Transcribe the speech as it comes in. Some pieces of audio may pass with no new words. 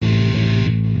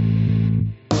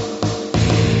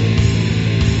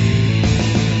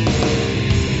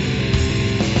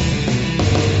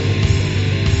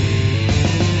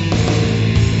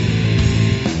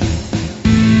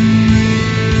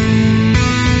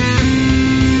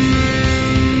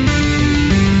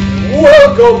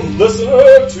Welcome,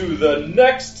 listener, to the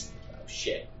next... Oh,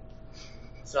 shit.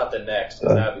 It's not the next,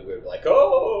 because that would be weird. Like,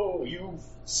 oh, you've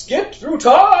skipped through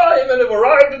time and have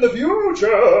arrived in the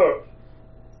future.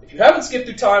 If you haven't skipped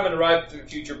through time and arrived through the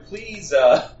future, please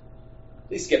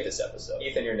skip this episode.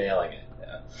 Ethan, you're nailing it.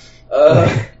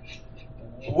 Yeah.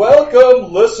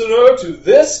 Welcome, listener, to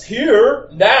this here,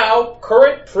 now,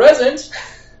 current, present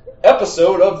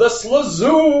episode of the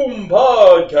Slazoom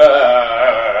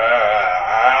Podcast.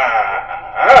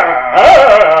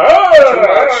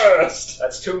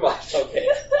 That's too much. Okay.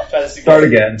 Try this again. Start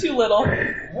again. Too little.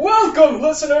 Welcome,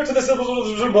 listener, to this episode of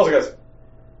the Slazoom Podcast. Is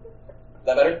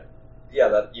that better?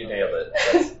 Yeah, you nailed it.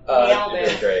 Nailed You it.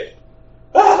 did great.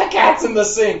 Ah, the cat's in the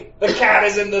sink. The cat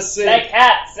is in the sink. The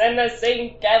cat's in the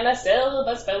sink and the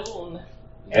silver spoon.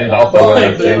 And also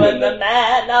in the Blue sink. and the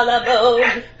man on the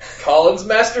moon. Colin's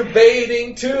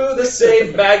masturbating to the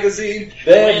same magazine.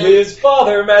 Then his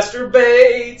father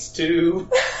masturbates to.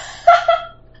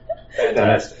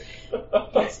 Fantastic.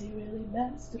 Guess he really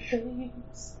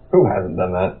masturbates. Who hasn't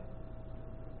done that?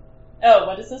 Oh,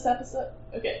 what is this episode?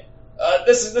 Okay.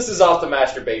 This is off the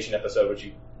masturbation episode, which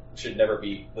you should never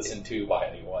be listened to by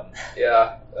anyone.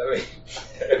 Yeah, I mean,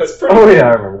 it was pretty. Oh yeah,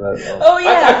 I remember that. Oh,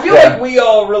 yeah. I feel like we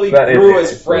all really That is grew it.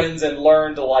 as friends and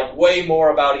learned like way more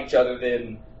about each other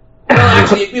than. Well,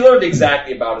 actually, we learned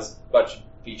exactly about as much of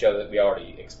each other that we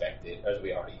already expected, as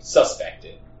we already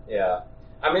suspected. Yeah.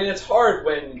 I mean, it's hard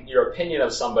when your opinion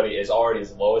of somebody is already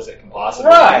as low as it can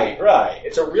possibly Right. be.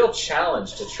 It's a real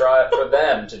challenge for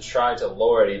them to try to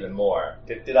lower it even more.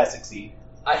 Did I succeed?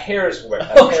 A hair's width.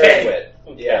 Okay.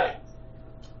 Yeah.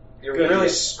 You're Good really idea.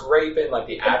 scraping like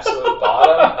the absolute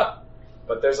bottom,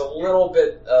 but there's a little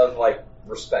bit of like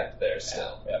respect there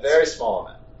still. Yeah. A very small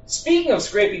amount. Speaking of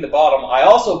scraping the bottom, I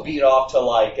also beat off to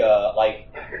like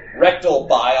rectal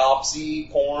biopsy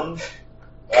porn.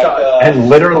 And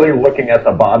literally looking at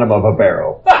the bottom of a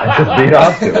barrel. I just beat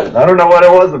off to it. I don't know what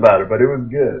it was about it, but it was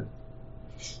good.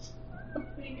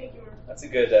 That's a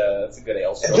good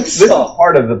ale stroke. This is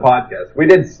part of the podcast. We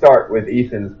did start with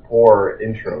Ethan's poor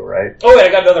intro, right? Oh wait,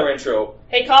 I got another intro.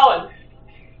 Hey, Colin.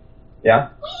 Yeah?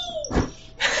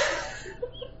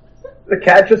 The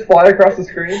cat just fly across the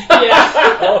screen? Yeah.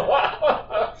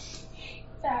 I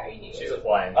Sorry. She's a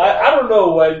flying. don't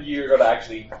know when you're gonna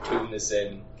actually tune this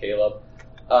in, Caleb.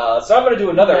 So I'm gonna do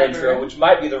another Never. intro, which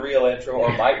might be the real intro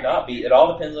or might not be. It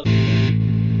all depends on.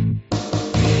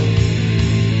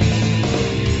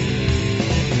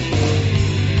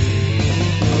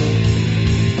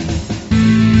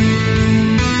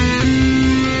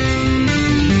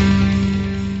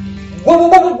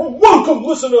 Welcome,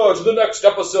 listener, to the next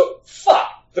episode.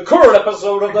 The current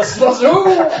episode of the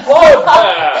Slazoom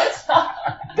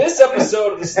Podcast. This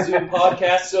episode of the Slazoom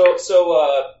Podcast.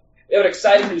 So we have an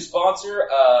exciting new sponsor.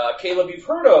 Caleb, you've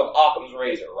heard of Occam's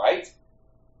Razor, right?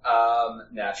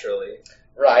 Naturally.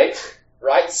 Right.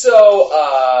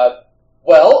 So,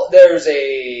 there's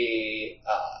a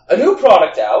new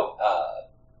product out.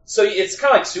 So it's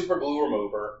kind of like Super Glue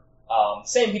Remover.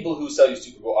 Same people who sell you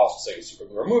Super Glue also sell you Super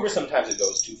Glue Remover. Sometimes it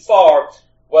goes too far.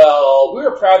 Well, we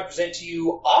are proud to present to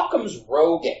you Occam's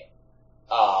Rogaine.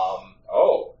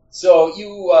 So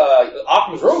you,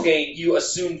 Occam's Rogaine, you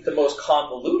assumed the most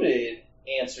convoluted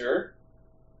answer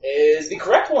is the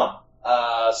correct one.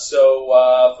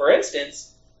 For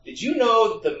instance, did you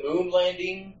know that the moon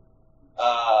landing,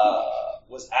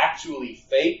 was actually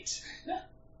faked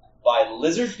by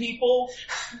lizard people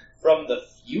from the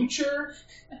future?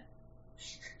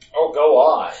 Oh, go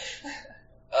on.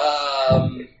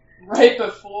 Right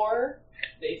before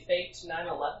they faked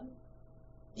 9/11.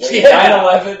 Yeah.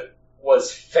 9/11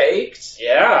 was faked?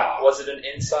 Yeah. Was it an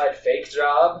inside fake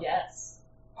job? Yes.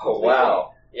 Oh,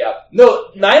 wow. Yeah. No,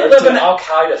 Or did 9/11,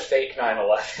 Al-Qaeda fake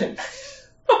 9/11?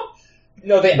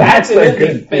 no, they That's a accidentally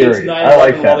good faked theory. 9/11 I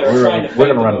like while that. they were We're- trying to we're fake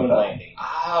gonna the run moon with that. landing.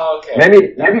 Ah, okay.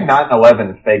 Maybe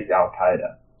 9/11 faked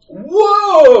Al-Qaeda.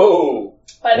 Whoa!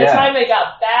 By the Yeah. time they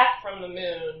got back from the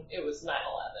moon, it was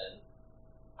 9/11.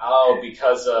 Oh,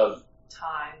 because of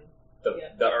Time. the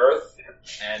Earth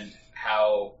and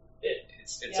how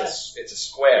it's Yes. a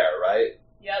square, right?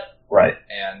 Yep. Right.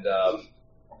 And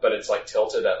but it's like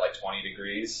tilted at like 20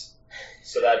 degrees,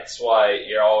 so that's why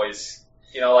you're always,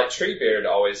 like Treebeard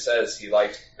always says he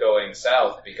liked going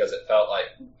south because it felt like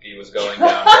he was going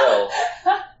downhill,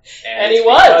 And he it's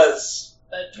was.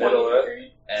 because The Middle 20 Earth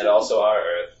degree. and also our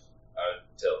Earth are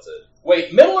tilted.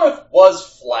 Wait, Middle Earth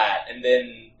was flat, and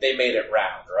then they made it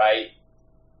round, right?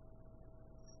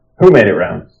 Who made it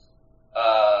round?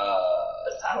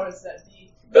 The powers that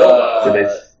be. Bilbo. Did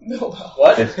Bilbo.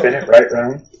 What? they spin it right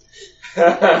round?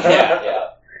 Yeah.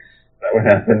 That would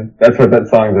happen. That's what that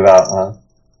song's about, huh?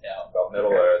 Yeah. About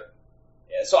Middle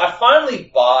So I finally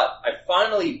bought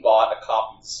a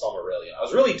copy of Silmarillion. I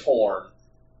was really torn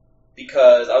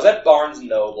because I was at Barnes &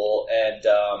 Noble and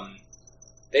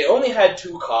they only had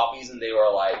 2 copies and they were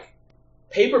like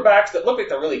paperbacks that looked like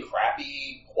they're really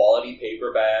crappy quality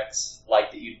paperbacks,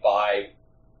 like that you'd buy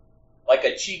like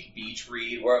a cheap beach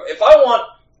read. Where if I want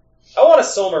a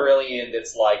Silmarillion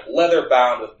that's like leather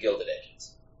bound with gilded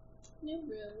edges. No,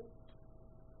 really.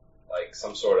 Like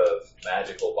some sort of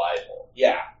magical Bible.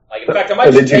 Yeah. Like, in fact, I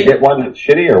might So did you get one that's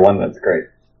shitty or one that's great?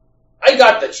 I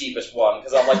got the cheapest one,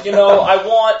 because I'm like, I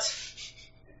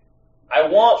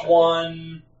want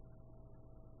one.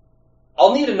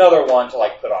 I'll need another one to,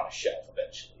 like, put on a shelf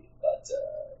eventually, but,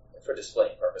 for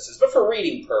displaying purposes. But for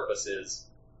reading purposes,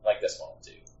 like this one will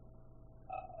do.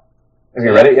 Have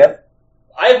you read it yet?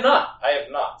 I have not.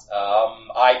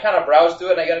 I kind of browsed through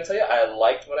it, and I gotta tell you, I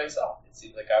liked what I saw. It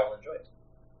seems like I will enjoy it.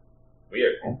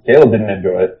 Weird. Caleb didn't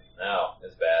enjoy it. No,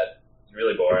 it's bad. It's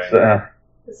really boring. It's,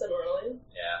 Is it really?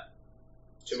 Yeah.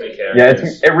 Too many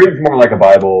characters. it reads more like a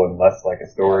Bible and less like a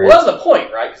story. Well, that was the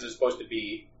point, right? Because it's supposed to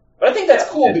be. But I think that's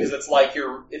cool because it's like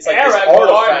this Aragorn,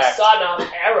 artifact. son of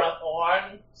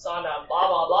Arathorn, son of blah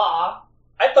blah blah.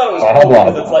 I thought it was Blah, cool blah,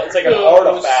 because blah. it's like an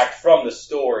artifact from the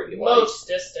story. Like, Most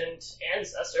distant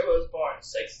ancestor was born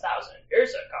 6,000 years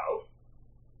ago.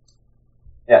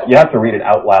 Yeah, you have to read it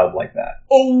out loud like that.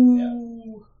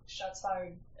 Oh, shots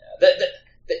fired.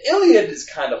 the Iliad is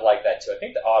kind of like that too. I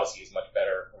think the Odyssey is much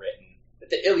better written. But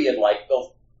the Iliad,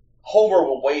 Homer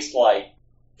will waste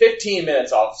 15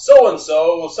 minutes off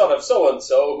so-and-so, son of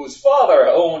so-and-so, whose father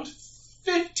owned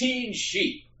 15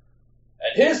 sheep.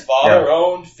 And his father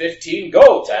owned 15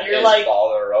 goats. And You're his like,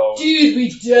 father owned... Dude, we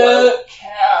don't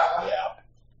care.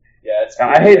 Yeah, it's...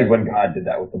 I hated when God did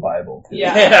that with the Bible. Too.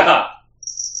 Yeah.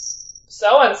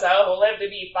 So-and-so who lived to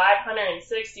be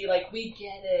 560, we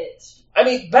get it. I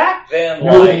mean, back then,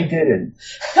 No, we didn't.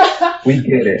 We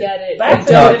get it. Get it. back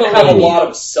then they didn't have a lot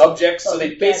of subjects, so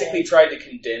they basically tried to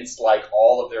condense,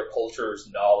 all of their culture's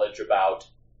knowledge about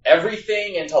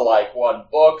everything into, one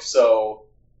book, so,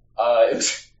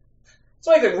 it's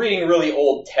like they're reading really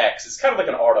old text. It's kind of like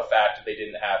an artifact if they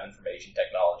didn't have information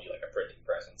technology, like a printing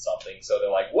press and something, so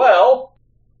they're like, well,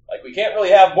 we can't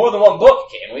really have more than one book,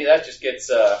 can we? That just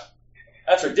gets,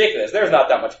 that's ridiculous. There's not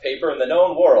that much paper in the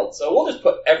known world, so we'll just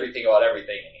put everything about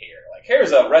everything in here.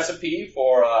 Here's a recipe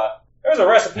for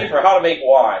how to make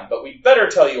wine, but we better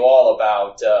tell you all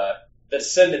about the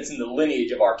descendants and the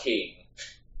lineage of our king.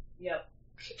 Yep.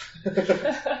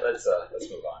 Let's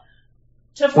move on.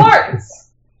 To farts.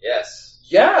 Yes.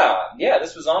 Yeah,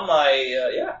 this was on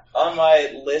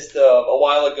my list of a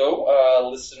while ago.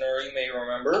 Listener, you may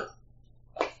remember.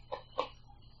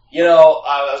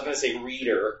 I was going to say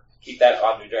reader. Keep that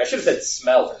on your. I should have said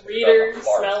smeller. Reader,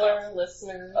 smeller,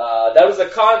 listener. That is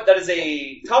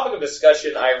a topic of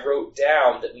discussion I wrote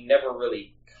down that we never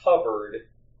really covered.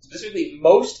 Specifically,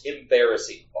 most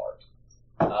embarrassing part.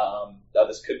 Now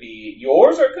this could be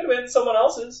yours or it could have been someone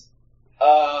else's.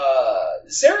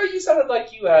 Sarah, you sounded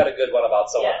like you had a good one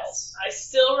about someone else. I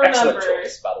still remember. Excellent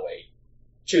choice, by the way.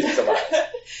 Choosing someone else.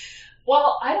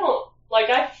 Well, I don't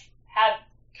I've had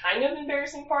kind of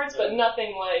embarrassing parts, but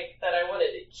nothing that I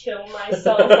wanted to kill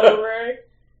myself over.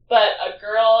 But a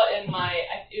girl in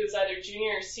it was either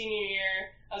junior or senior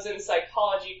year, I was in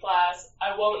psychology class.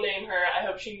 I won't name her. I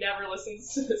hope she never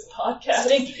listens to this podcast.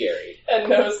 Stinky Gary. And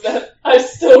knows that I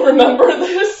still remember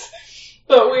this.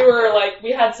 But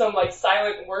we had some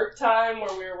silent work time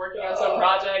where we were working on some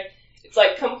project. It's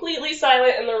completely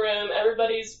silent in the room.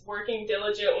 Everybody's working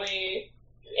diligently.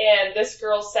 And this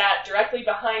girl sat directly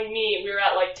behind me. We were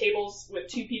at tables with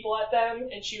 2 people at them,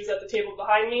 and she was at the table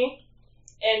behind me.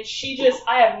 And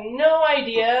I have no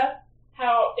idea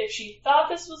if she thought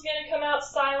this was going to come out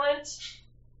silent,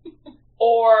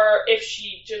 or if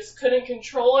she just couldn't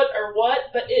control it or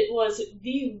what, but it was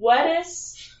the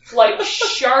wettest,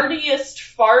 shardiest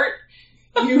fart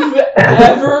you've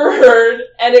ever heard,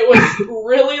 and it was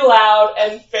really loud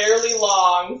and fairly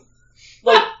long.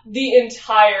 The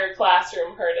entire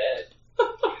classroom heard it.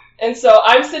 And so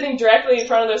I'm sitting directly in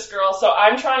front of this girl, so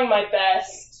I'm trying my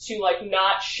best to,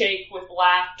 not shake with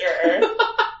laughter.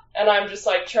 And I'm just,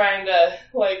 trying to,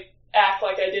 act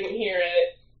like I didn't hear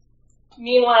it.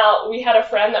 Meanwhile, we had a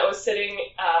friend that was sitting,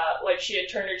 she had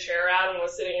turned her chair around and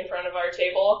was sitting in front of our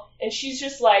table, and she's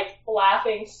just,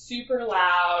 laughing super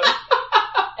loud.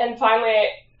 And finally,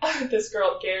 this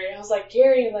girl, Gary, I was like,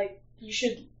 Gary, you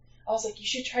should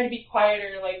try to be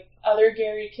quieter, other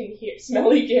Gary can hear,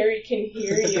 smelly Gary can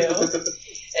hear you.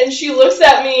 And she looks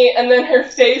at me, and then her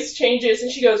face changes,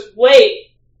 and she goes,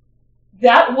 wait,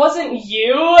 that wasn't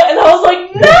you? And I was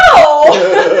like,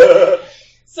 no!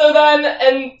 So then,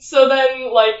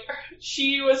 like,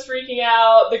 she was freaking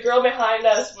out. The girl behind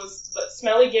us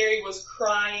Smelly Gary was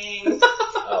crying.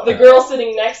 Oh, The girl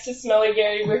sitting next to Smelly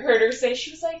Gary, we heard her say,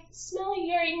 she was like, Smelly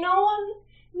Gary, no one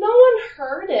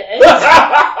heard it.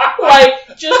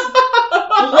 Like, just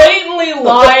blatantly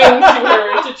lying to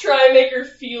her to try and make her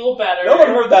feel better. No one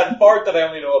heard that fart that I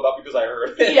only know about because I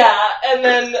heard it. Yeah, and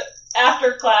then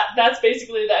after class, that's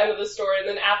basically the end of the story, and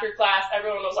then after class,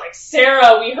 everyone was like,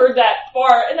 Sarah, we heard that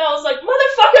fart, and I was like,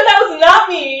 motherfucker, that was not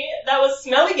me! That was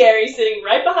Smelly Gary sitting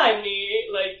right behind me,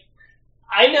 like,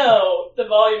 I know the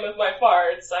volume of my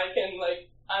farts,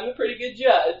 I'm a pretty good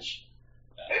judge.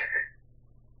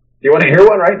 Do you want to hear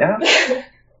one right now?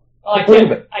 Well,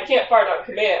 Prove it. I can't fart on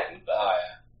command, but... Oh,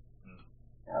 yeah.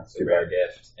 That's It's a rare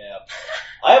gift. Yeah.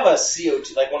 I have a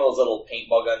CO2, like one of those little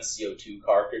paintball gun CO2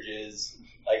 cartridges,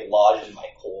 like lodged in my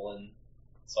colon,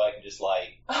 so I can just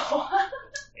like,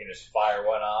 You just fire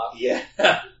one off. yeah,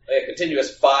 like a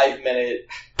continuous 5-minute,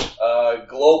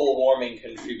 global warming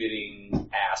contributing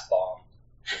ass bomb.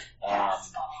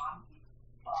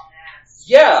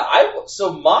 Yeah,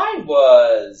 so mine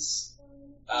was,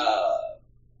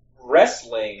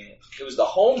 wrestling. It was the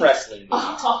home wrestling meet.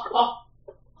 I love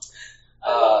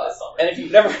this already. And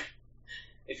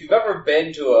if you've ever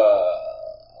been to a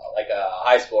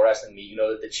high school wrestling meet, you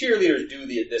know that the cheerleaders do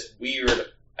this weird,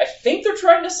 I think they're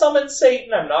trying to summon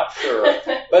Satan, I'm not sure.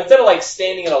 But instead of like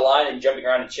standing in a line and jumping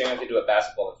around and cheering like they do at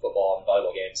basketball and football and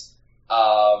volleyball games,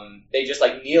 they just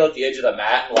like kneel at the edge of the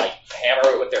mat and like hammer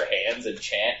it with their hands and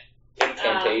chant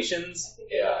incantations.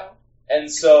 Yeah.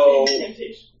 And so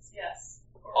Incantations, yes.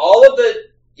 all of the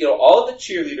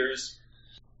cheerleaders,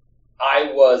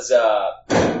 I was,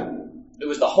 it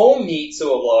was the home meet,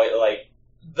 so like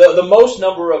the most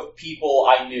number of people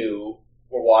I knew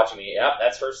were watching me. Yep,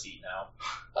 that's her seat now.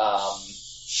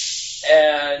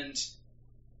 And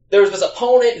there was this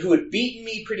opponent who had beaten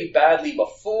me pretty badly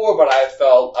before, but I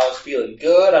was feeling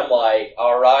good. I'm like,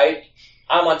 all right,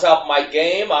 I'm on top of my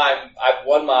game. I've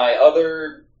won my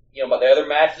other, my other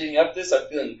match leading up to this. I'm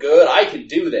feeling good. I can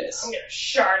do this. I'm gonna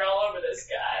shard all over this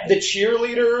guy. The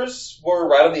cheerleaders were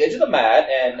right on the edge of the mat,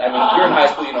 and I mean, you're in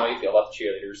high school, you know how you feel about the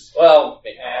cheerleaders. Well,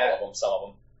 maybe not all of them, some of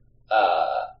them.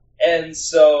 And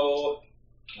so,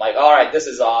 I'm like, alright, this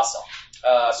is awesome.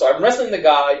 So I'm wrestling the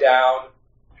guy down.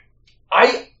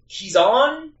 He's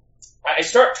on. I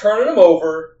start turning him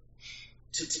over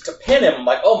to pin him. I'm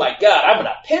like, oh my god, I'm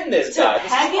gonna pin this guy. To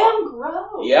peg him?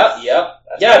 Gross. Yep.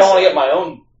 That's Yeah, I don't want to awesome. get my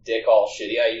own dick all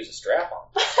shitty. I use a strap on.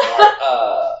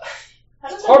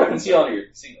 It's hard to conceal under your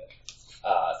singlet. So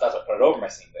that's why I put it over my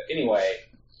singlet. Anyway,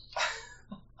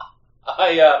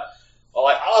 I'm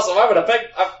like, awesome, I'm gonna pin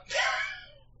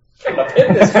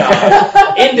this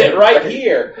guy. End it right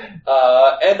here.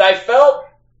 And I felt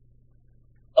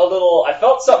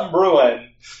something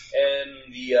brewing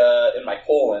in my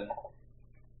colon.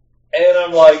 And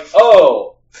I'm like,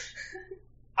 oh,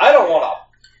 I don't want to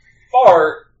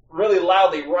fart really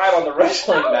loudly right on the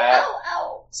wrestling mat.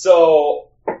 So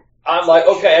I'm like,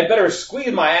 okay, I better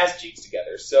squeeze my ass cheeks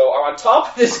together. So I'm on top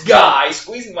of this guy,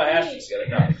 squeezing my ass cheeks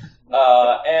together.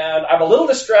 And I'm a little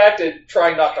distracted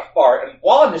trying not to fart. And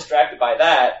while I'm distracted by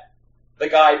that, the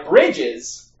guy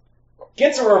bridges,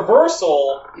 gets a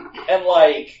reversal, and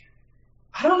like,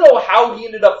 I don't know how he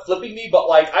ended up flipping me, but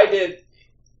like I did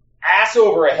ass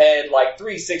over head, like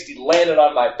 360, landed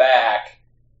on my back.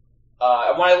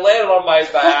 And when I landed on my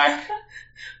back,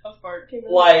 A fart came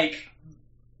out. like,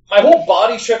 my whole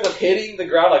body shook with hitting the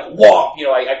ground, like, whomp,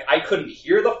 I couldn't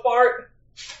hear the fart,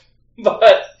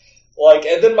 but, like,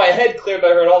 and then my head cleared,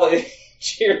 and I heard all the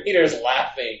cheerleaders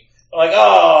laughing. I'm like,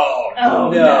 oh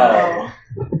no.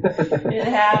 It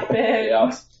happened.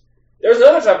 Yeah. There was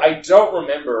another time, I don't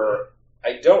remember,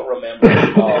 when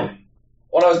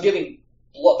I was giving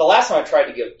blood, the last time I tried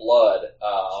to give blood,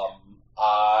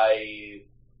 I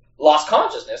lost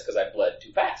consciousness because I bled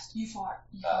too fast. You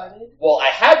farted? Well, I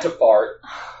had to fart,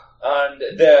 and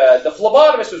the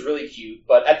phlebotomist was really cute,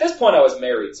 but at this point I was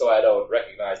married, so I don't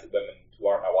recognize that women who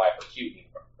aren't my wife are cute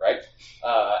anymore, right?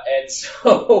 And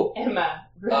so, Emma.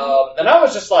 and I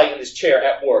was just like in this chair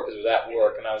at work, because it was at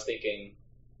work, and I was thinking,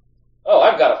 oh,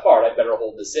 I've got a fart, I better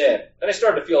hold this in. Then I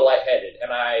started to feel lightheaded,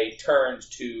 and I turned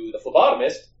to the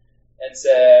phlebotomist and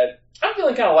said, I'm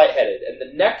feeling kind of lightheaded, and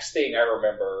the next thing I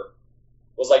remember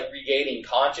was like regaining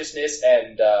consciousness,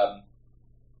 and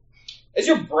as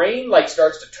your brain like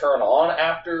starts to turn on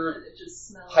after It just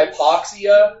smells.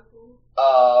 hypoxia,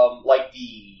 like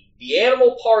the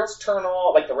animal parts turn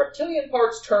on, like the reptilian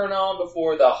parts turn on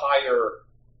before the higher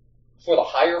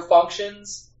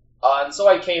functions, and so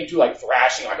I came to like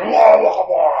thrashing, like wah, wah,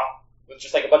 wah, with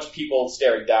just like a bunch of people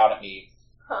staring down at me,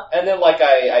 And then, like,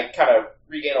 I kind of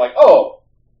regained, like, oh.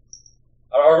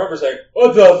 I remember saying,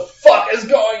 what the fuck is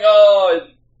going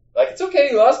on? Like, it's okay,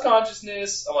 you lost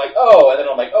consciousness. I'm like, oh. And then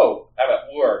I'm like, oh, I'm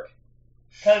at work.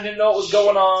 Kind of didn't know what was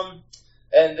going on.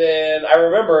 And then I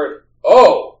remembered,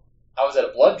 oh, I was at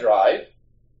a blood drive.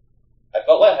 I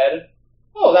felt lightheaded.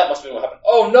 Oh, that must have been what happened.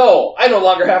 Oh no, I no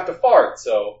longer have to fart.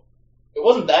 So it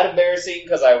wasn't that embarrassing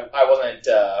because I wasn't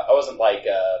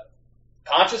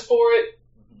conscious for it.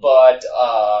 But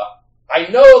I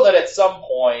know that at some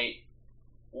point,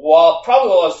 probably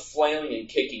while I was flailing and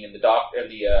kicking, and the doctor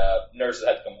and the nurses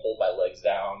had to come hold my legs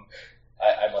down,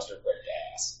 I must have ripped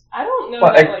ass. I don't know.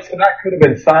 Well, so that could have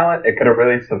been silent. It could have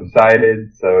really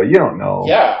subsided. So you don't know.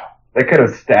 Yeah. They could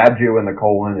have stabbed you in the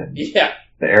colon, and Yeah.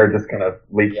 the air just kind of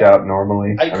leaked out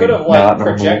normally. I could have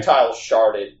projectile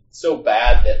sharded so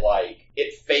bad that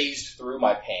it phased through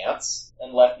my pants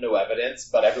and left no evidence,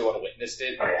 but everyone witnessed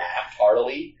it and laughed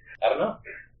heartily. I don't know.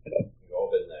 We've all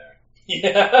been there.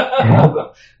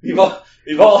 Yeah.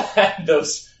 we've all had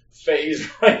those phase,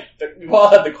 right? We've all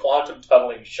had the quantum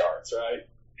tunneling shards, right?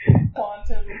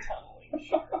 Quantum tunneling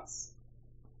shards.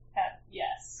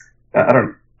 Yes.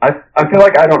 I feel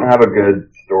like I don't have a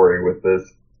good story with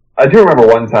this. I do remember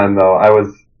one time though, I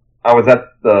was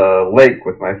at the lake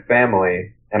with my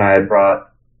family, and I had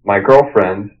brought my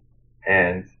girlfriend,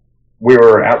 and we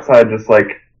were outside just I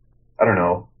don't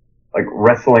know,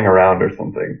 wrestling around or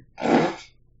something.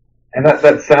 And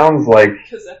that sounds like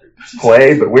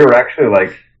play, but we were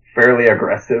actually fairly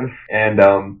aggressive. And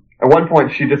at one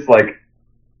point she just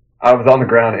I was on the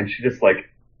ground and she just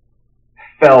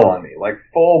fell on me,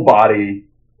 full body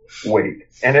weight,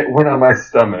 and it went on my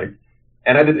stomach.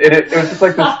 And it was just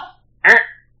this.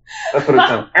 That's what it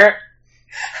sounded.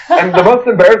 And the most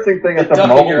embarrassing thing at the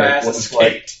moment was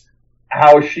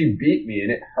how she beat me,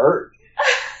 and it hurt.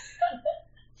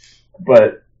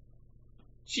 But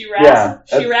she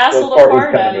wrestled a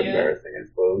fart out of you. Embarrassing, I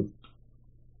suppose.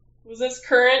 Was this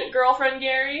current girlfriend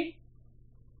Gary?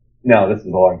 No, this is a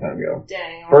long time ago.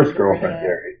 Dang. First girlfriend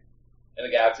Gary. In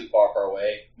a galaxy far, far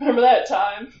away. Remember that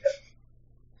time?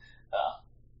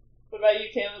 What about you,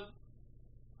 Caleb?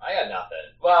 I got nothing.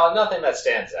 Well, nothing that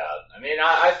stands out. I mean,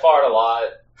 I fart a lot.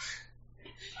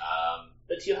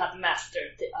 But you have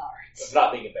mastered the art. It's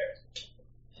not being embarrassed.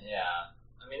 Yeah.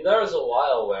 I mean, there was a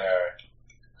while where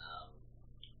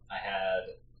I had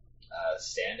a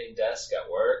standing desk at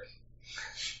work,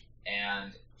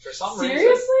 and for some reason...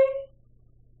 Seriously?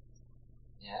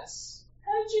 Yes.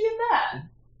 How did you get that?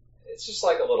 It's just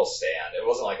like a little stand. It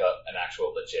wasn't an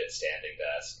actual legit standing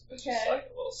desk. It's just a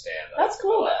little stand that That's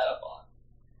cool, though. On.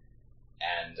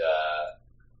 And,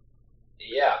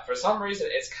 yeah, for some reason,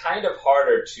 it's kind of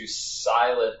harder to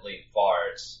silently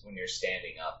fart when you're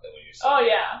standing up than when you're sitting. Oh,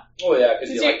 yeah. Oh, yeah,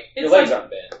 because your legs aren't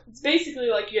bent. It's basically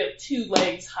like you have 2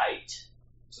 legs height.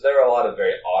 So there were a lot of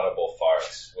very audible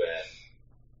farts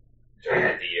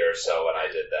during the year or so when I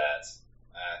did that.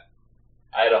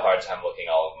 I had a hard time looking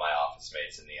all of my office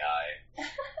mates in the eye.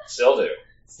 Still do.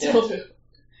 Still do.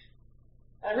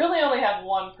 I really only have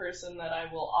one person that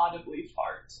I will audibly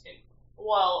fart in.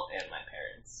 Well, and my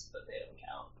parents, but they don't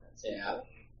count. Cool.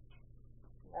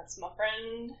 That's my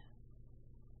friend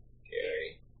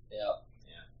Gary. Yep.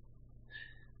 Yeah.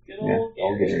 Good old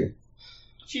Gary. Gary.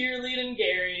 Cheerleading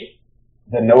Gary.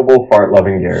 The noble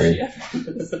fart-loving Gary.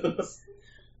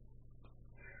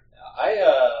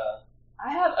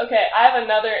 I have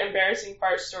another embarrassing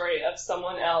fart story of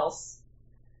someone else,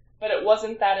 but it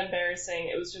wasn't that embarrassing.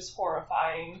 It was just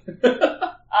horrifying.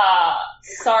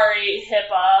 Sorry,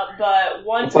 HIPAA, but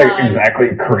one it's time... It's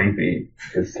exactly creepy.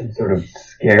 It's some sort of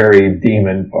scary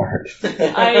demon fart.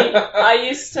 I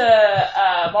used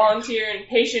to volunteer in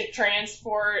patient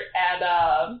transport at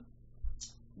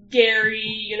Gary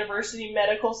University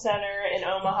Medical Center in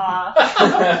Omaha.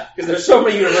 Because there's so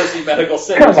many university medical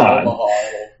centers in Omaha.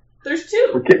 There's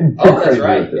 2. We're getting too crazy. That's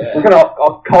right. With this. Yeah. We're gonna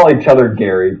all call each other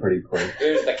Gary pretty quick.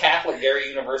 There's the Catholic Gary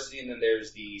University, and then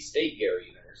there's the State Gary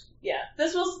University. Yeah,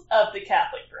 this was of the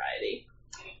Catholic variety.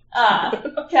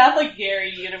 Catholic Gary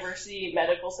University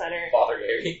Medical Center. Father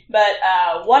Gary.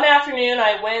 But one afternoon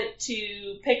I went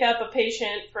to pick up a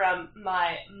patient from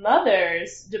my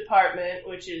mother's department,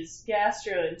 which is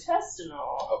gastrointestinal.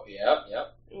 Oh,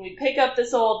 yep. And we pick up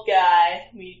this old guy,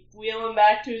 we wheel him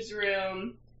back to his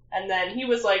room, and then he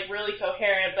was really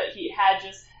coherent, but he had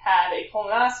just had a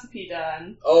colonoscopy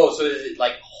done. Oh, so is it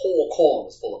whole colon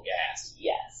was full of gas?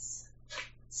 Yes.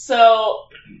 So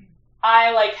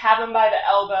I have him by the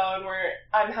elbow, and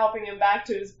I'm helping him back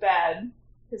to his bed,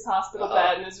 his hospital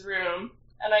bed in his room,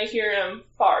 and I hear him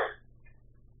fart.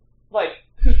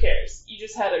 Who cares? You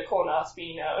just had a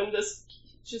colonoscopy, And this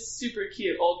just super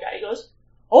cute old guy, he goes,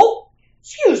 oh,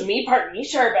 excuse me, pardon me,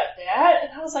 sorry about that.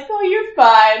 And I was like, oh, you're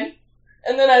fine.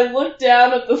 And then I looked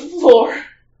down at the floor,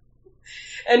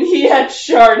 and he had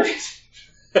sharded.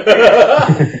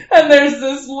 And there's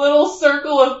this little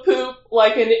circle of poop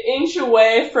like an inch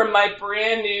away from my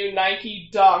brand new Nike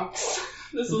Dunks.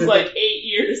 This was like 8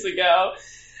 years ago.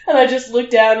 And I just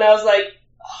looked down and I was like,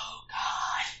 oh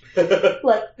god.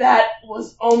 Like that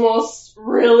was almost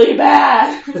really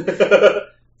bad.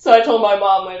 So I told my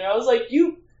mom later, I was like,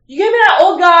 you gave me that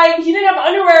old guy, he didn't have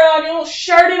underwear on, he almost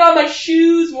sharded on my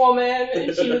shoes, woman.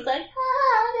 And she was like,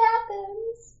 it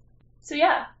happens. So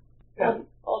yeah.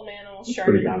 Old man almost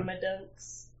sharded on my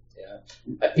Dunks. Yeah.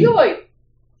 I feel like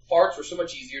farts were so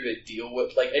much easier to deal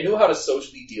with. Like, I knew how to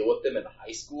socially deal with them in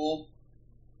high school.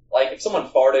 Like, if someone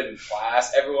farted in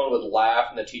class, everyone would laugh,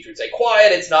 and the teacher would say,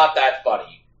 quiet, it's not that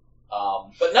funny.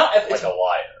 But not if it's... Like a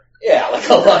liar. Yeah, like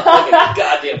a liar. Like a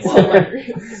goddamn liar.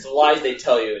 It's the lies they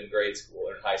tell you in grade school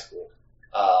or in high school.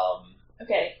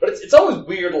 Okay. But it's always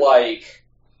weird, like...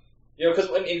 You know,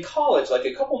 because in college, like,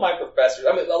 a couple of my professors,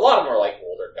 I mean, a lot of them are, like,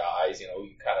 older guys, you know,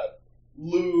 you kind of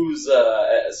lose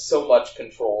so much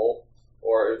control,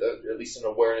 or at least an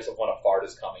awareness of when a fart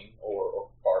is coming, or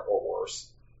fart, or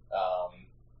worse.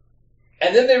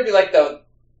 And then there'd be, like, I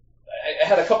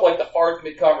had a couple, like, the farts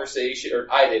mid-conversation, or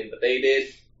I didn't, but they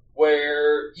did,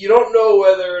 where you don't know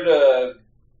whether to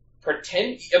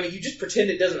pretend, I mean, you just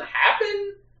pretend it doesn't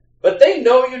happen, but they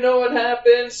know you know what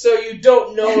happened, so you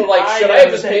don't know, like, should I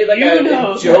have just made, like,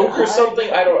 a joke or something?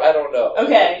 I don't know.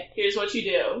 Okay, here's what you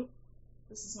do.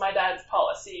 This is my dad's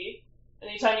policy.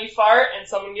 Anytime you fart and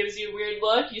someone gives you a weird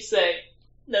look, you say,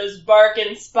 those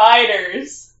barking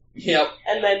spiders. Yep.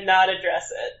 And then not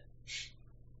address it.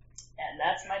 And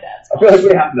that's my dad's I feel like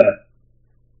we have that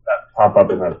pop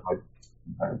up in that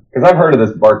podcast. Because I've heard of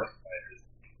this bark spiders.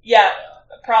 Yeah.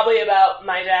 Probably about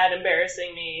my dad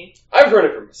embarrassing me. I've heard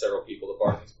it from several people, the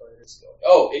barking spiders.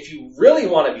 Oh, if you really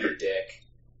want to be a dick,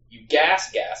 you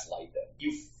gaslight them.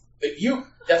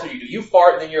 That's what you do. You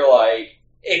fart and then you're like,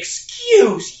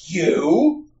 excuse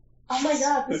you? Oh my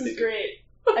god, this is great.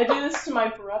 I do this to my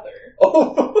brother.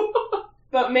 Oh.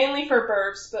 But mainly for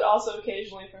burps, but also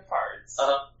occasionally for farts.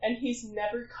 Uh-huh. And he's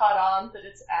never caught on that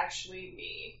it's actually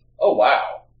me. Oh,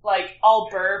 wow. Like, I'll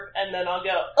burp, and then I'll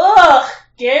go, ugh,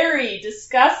 Gary,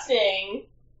 disgusting.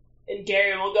 And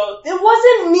Gary will go, it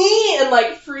wasn't me, and,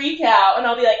 like, freak out. And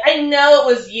I'll be like, I know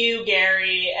it was you,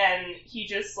 Gary. And he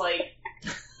just, like,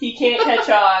 he can't catch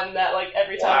on that, like,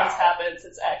 every time this happens,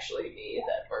 it's actually me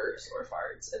that burps or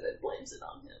farts, and then blames it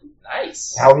on him.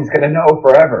 Nice. Now he's gonna know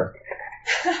forever.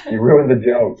 You ruined the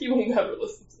joke. He will never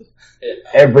listen to it.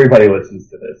 Everybody listens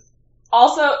to this.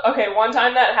 Also, okay, one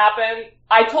time that happened,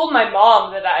 I told my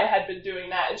mom that I had been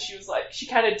doing that, and she was like, she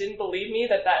kind of didn't believe me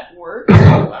that worked.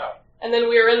 Oh, wow. And then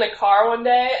we were in the car one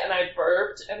day, and I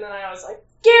burped, and then I was like,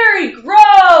 Gary,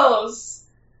 gross!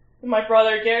 And my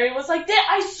brother Gary was like,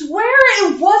 I swear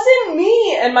it wasn't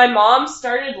me! And my mom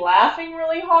started laughing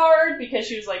really hard, because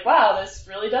she was like, wow, this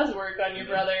really does work on your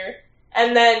brother.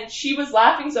 And then she was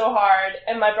laughing so hard,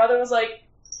 and my brother was like,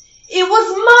 it was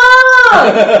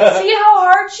Mom! See how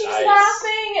hard she's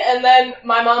laughing? And then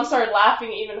my mom started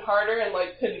laughing even harder and,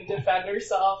 like, couldn't defend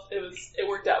herself. It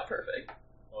worked out perfect.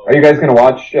 Are you guys gonna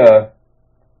watch,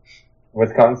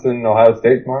 Wisconsin, Ohio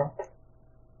State tomorrow?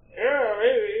 Yeah,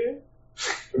 maybe.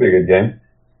 It'll be a good game.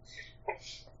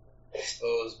 I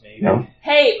suppose, maybe. No?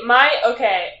 Hey,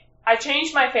 I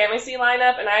changed my fantasy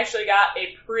lineup and I actually got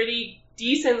a pretty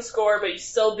decent score, but you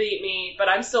still beat me, but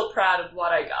I'm still proud of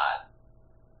what I got.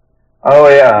 Oh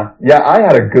yeah. Yeah, I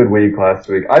had a good week last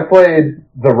week. I played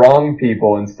the wrong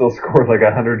people and still scored like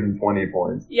 120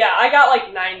 points. Yeah, I got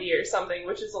like 90 or something,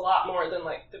 which is a lot more than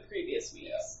like the previous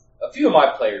weeks. Yeah. A few of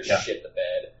my players shit the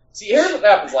bed. See, here's what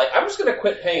happens. Like, I'm just gonna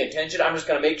quit paying attention. I'm just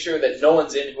gonna make sure that no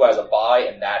one's in who has a bye,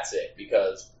 and that's it.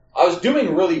 Because I was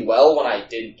doing really well when I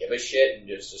didn't give a shit and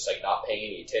just like not paying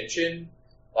any attention.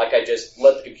 Like, I just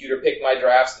let the computer pick my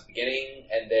drafts at the beginning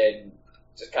and then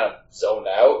just kind of zoned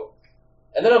out.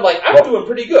 And then I'm like, I'm doing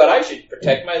pretty good. I should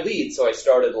protect my lead. So I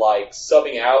started like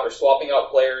subbing out or swapping out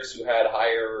players who had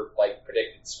higher like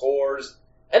predicted scores.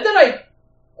 And then I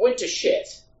went to shit.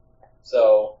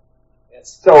 So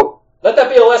let that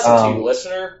be a lesson to you,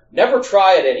 listener. Never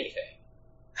try at anything.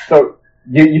 So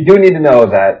you do need to know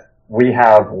that we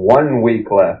have 1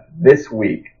 week left this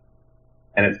week,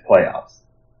 and it's playoffs.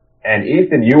 And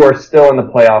Ethan, you are still in the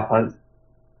playoff hunt.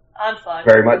 I'm fine.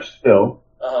 Very much still.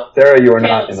 Uh-huh. Sarah, you are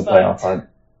not in the playoff hunt.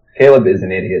 Caleb is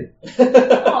an idiot.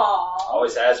 Aww.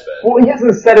 Always has been. Well, he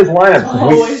hasn't set his lineup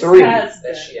since week 3.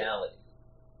 Speciality.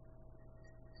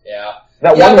 Yeah.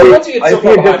 That Yeah, one but week, once you get so if he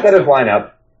had far just set his behind-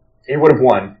 lineup, he would have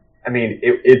won. I mean,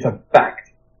 it's a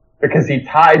fact. because he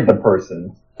tied the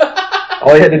person.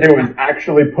 All he had to do was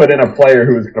actually put in a player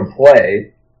who was going to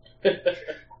play.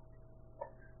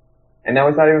 And now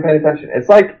he's not even paying attention. It's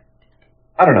like,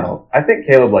 I don't know. I think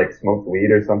Caleb like smoked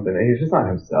weed or something. He's just not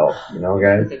himself, you know,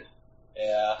 guys?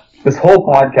 Yeah. This whole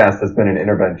podcast has been an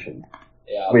intervention.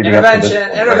 Yeah. Leading up to this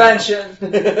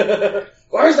Intervention!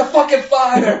 Where's the fucking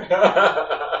fire?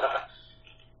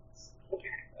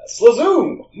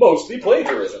 Slazoom! Mostly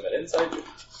plagiarism and inside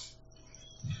jokes.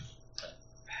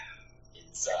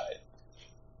 Inside.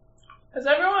 Has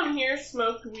everyone here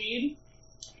smoked weed?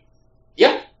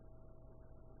 Yeah.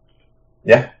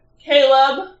 Yeah.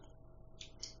 Caleb?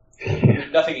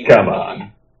 Nothing in Come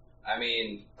on. I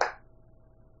mean,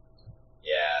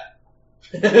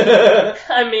 yeah.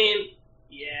 I mean,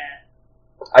 yeah.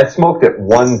 I smoked it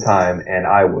one time and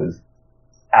I was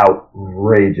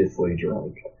outrageously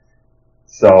drunk.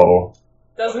 So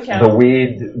Doesn't count. the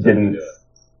weed didn't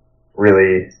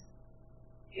really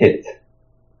hit,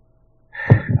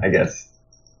 I guess.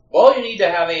 Well, you need to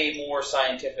have a more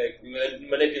scientific,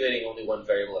 manipulating only one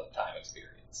variable at a time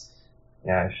experience.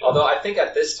 Yeah, I should. Although I think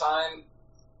at this time,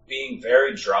 being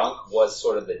very drunk was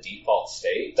sort of the default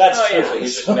state. That's Oh, true. yeah. So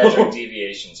he's just measuring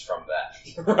deviations from that.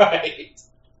 Right.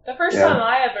 The first Yeah. time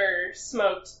I ever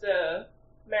smoked the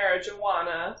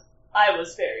marijuana, I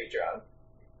was very drunk.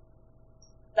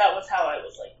 That was how I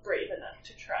was, like, brave enough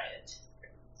to try it.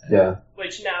 Yeah.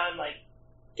 Which now I'm like,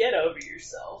 get over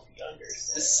yourself, younger The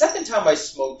sis. second time I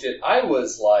smoked it, I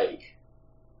was like,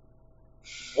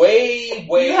 way.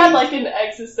 You had, like, an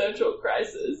existential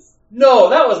crisis. No,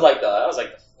 that was like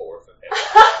the fourth of it.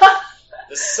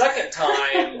 The second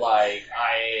time, like,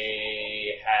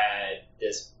 I had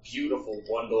this beautiful,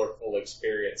 wonderful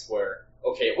experience where,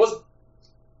 okay, it was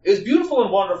beautiful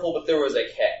and wonderful, but there was a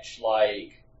catch.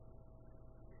 Like,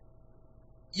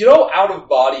 you know,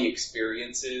 out-of-body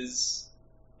experiences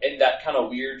and that kind of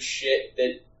weird shit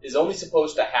that is only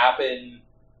supposed to happen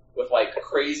with, like,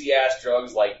 crazy-ass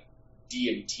drugs like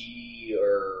DMT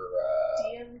or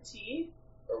DMT?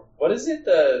 or what is it?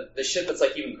 The shit that's,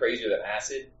 like, even crazier than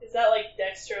acid? Is that like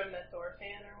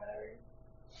dextromethorphan or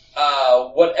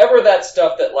whatever? Whatever that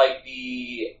stuff that, like,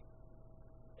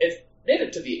 it's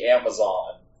native to the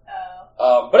Amazon.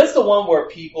 But it's the one where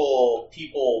people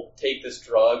take this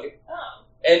drug. Oh.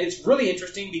 And it's really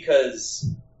interesting because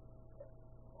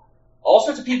all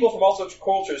sorts of people from all sorts of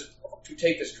cultures who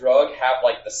take this drug have,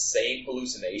 like, the same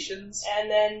hallucinations. And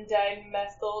then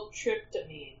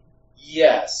dimethyltryptamine.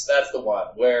 Yes, that's the one,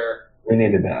 where We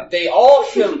needed that. they all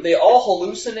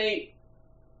hallucinate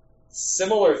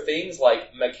similar things,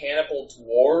 like mechanical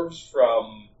dwarves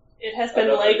from... It has been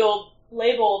Another-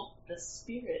 labeled the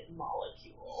spirit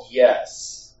molecule.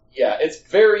 Yes. Yeah, it's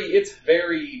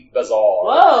very bizarre.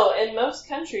 Whoa, in most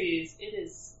countries it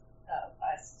is,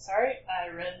 I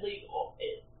read legal.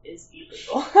 It is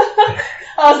illegal.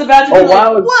 I was about to be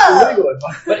like, whoa!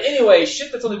 But anyway,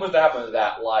 shit that's only supposed to happen to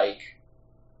that, like...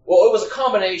 Well, it was a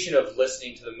combination of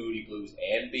listening to the Moody Blues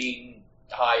and being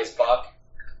high as fuck.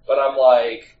 But I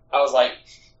was like,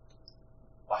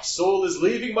 my soul is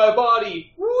leaving my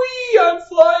body. Whee! I'm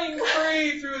flying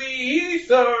free through the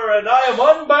ether, and I am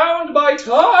unbound by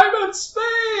time and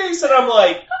space. And I'm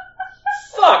like,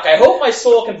 fuck, I hope my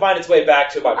soul can find its way back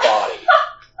to my body.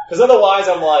 Because otherwise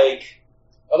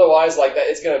that,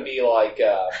 it's gonna be like,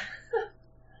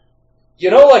 you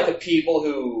know, like the people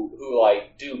who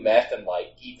like do meth and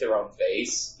like eat their own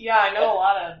face. Yeah, I know a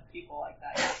lot of people like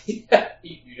that. Yeah,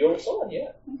 you know someone,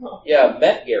 yeah. No. Yeah,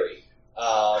 Meth Gary.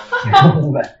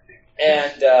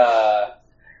 And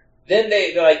then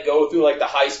they like go through like the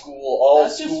high school, all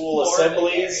That's just school Florida,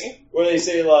 assemblies Gary. where they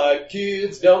say like,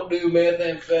 kids, don't do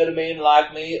methamphetamine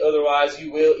like me, otherwise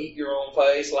you will eat your own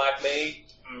face like me.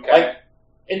 Okay. Like,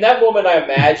 in that moment I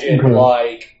imagine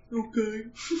like, okay.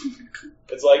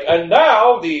 It's like, and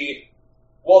now thank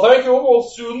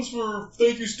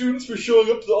you students for showing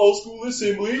up to the all school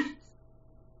assembly.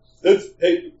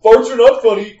 Hey, farts are not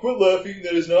funny, quit laughing,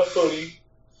 that is not funny.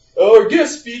 Our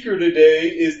guest speaker today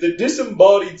is the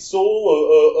disembodied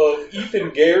soul of Ethan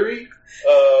Gary.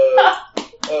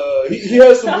 He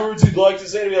has some words he'd like to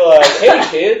say to me like, hey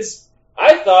kids,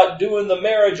 I thought doing the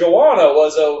marijuana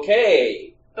was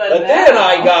okay. But then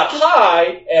I got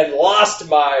high and lost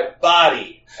my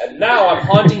body. And now I'm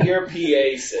haunting your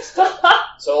PA system.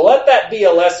 So let that be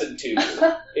a lesson to you.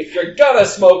 If you're gonna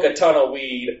smoke a ton of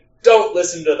weed, don't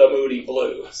listen to the Moody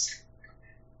Blues.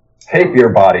 Tape your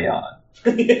body on.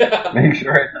 Yeah. Make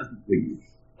sure it doesn't leave.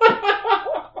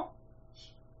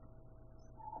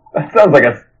 That sounds like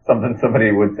something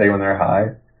somebody would say when they're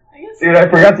high. I guess Dude, I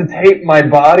forgot to tape my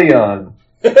body on.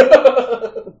 What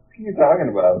are you talking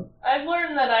about? I I've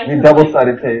learned that I You can need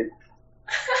double-sided tape.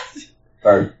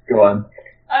 Sorry, go on.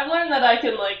 I've learned that I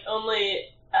can only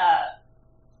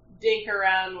dink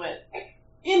around with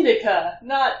indica,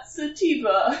 not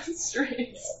sativa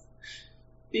strains,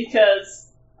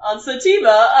 because on sativa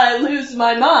I lose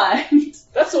my mind.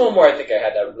 That's the one where I think I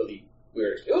had that really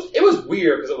weird. It was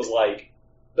weird because it was like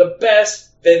the best,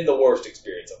 then the worst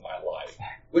experience of my life.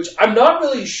 Which I'm not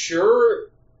really sure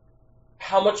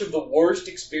how much of the worst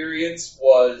experience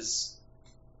was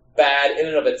bad in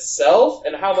and of itself,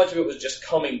 and how much of it was just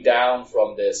coming down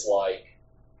from this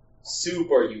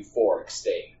super euphoric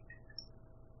state.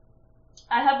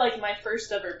 I had my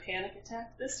first ever panic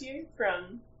attack this year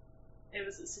it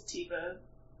was a sativa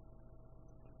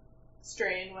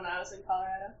strain when I was in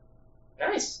Colorado.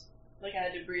 Nice. I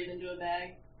had to breathe into a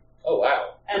bag. Oh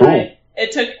wow. And Cool.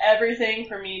 it took everything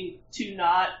for me to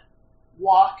not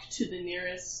walk to the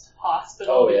nearest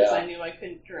hospital because I knew I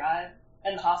couldn't drive.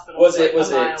 And the hospital was it a mile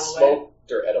away.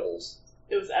 smoked or edibles?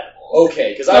 It was edibles.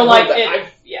 Okay, because So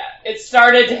it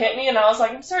started to hit me, and I was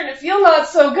like, I'm starting to feel not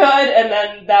so good, and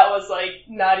then that was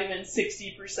not even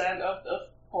 60% of the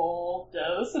whole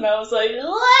dose, and I was like,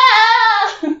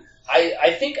 ah!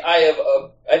 I think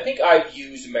I've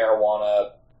used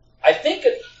marijuana. I think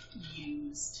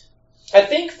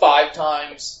 5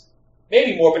 times,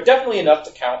 maybe more, but definitely enough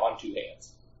to count on 2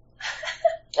 hands,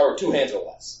 or 2 hands or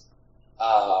less.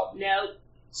 No.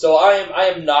 So I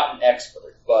am not an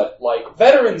expert, but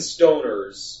veteran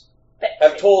stoners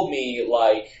have told me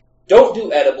don't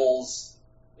do edibles.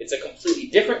 It's a completely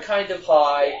different kind of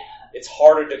high. Yeah. It's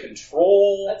harder to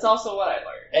control. That's also what I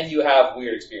learned. And you have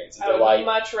weird experiences. I would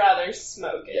much rather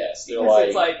smoke it. Yes, they're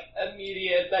because it's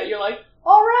immediate that you're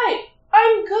alright,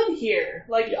 I'm good here.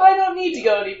 I don't need to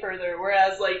go any further.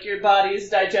 Whereas your body's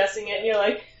digesting it and you're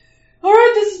alright,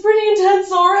 this is pretty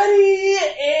intense already,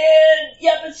 and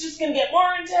yep, it's just gonna get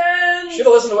more intense. Should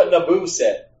have listened to what Naboo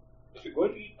said. If you're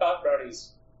going to eat pop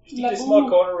brownies, just eat a small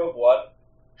corner of one.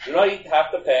 Do not eat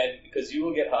half the pen, because you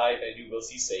will get high and you will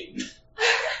see Satan.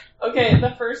 Okay,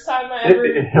 the first time I ever...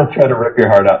 He'll try to rip your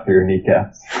heart out through your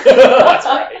kneecaps. That's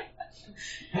right.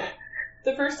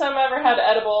 The first time I ever had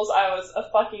edibles, I was a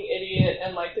fucking idiot,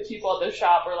 and the people at the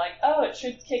shop were oh, it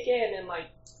should kick in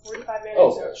 45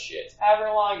 minutes or shit.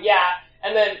 however long. Yeah,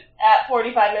 and then at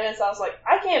 45 minutes, I was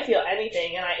I can't feel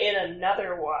anything, and I ate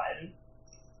another one.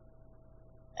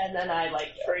 And then I,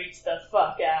 freaked the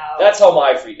fuck out. That's how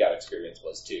my freak out experience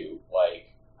was, too.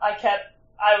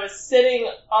 I was sitting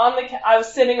on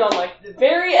the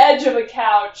very edge of a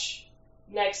couch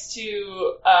next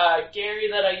to Gary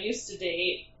that I used to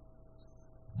date,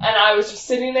 and I was just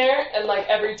sitting there, and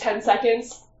every 10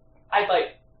 seconds, I'd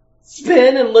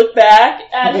spin and look back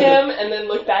at him, and then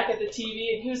look back at the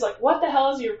TV, and he was what the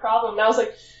hell is your problem? And I was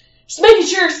just making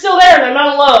sure you're still there and I'm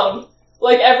not alone.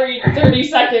 Every 30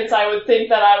 seconds, I would think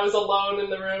that I was alone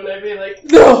in the room, and I'd be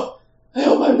no, I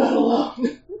hope I'm not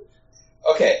alone.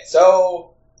 Okay,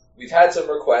 so we've had some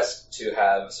requests to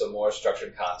have some more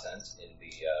structured content in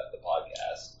the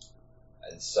podcast,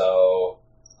 and so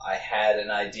I had an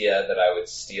idea that I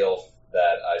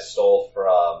stole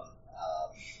from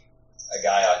a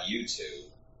guy on YouTube,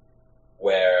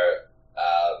 where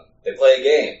they play a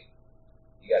game.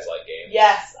 You guys like games?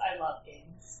 Yes, I love games.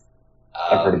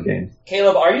 I've heard of games.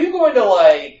 Caleb, are you going to,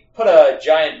 put a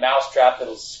giant mousetrap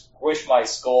that'll squish my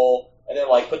skull, and then,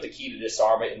 put the key to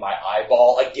disarm it in my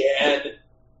eyeball again?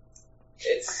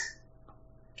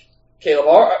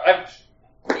 Caleb,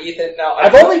 Ethan, now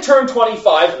I've only turned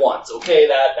 25 once, okay?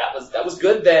 That was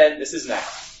good then, this is now.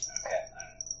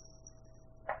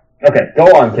 Okay,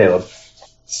 go on, Caleb.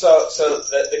 So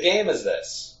the game is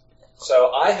this.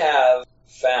 So I have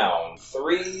found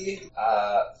 3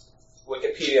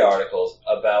 Wikipedia articles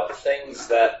about things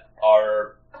that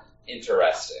are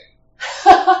interesting.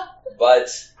 But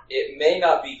it may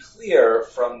not be clear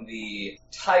from the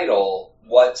title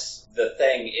what the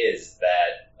thing is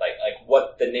that,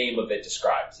 what the name of it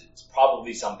describes. It's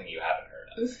probably something you haven't heard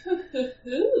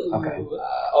of. Okay.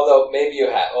 Although maybe you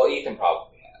have. Well, Ethan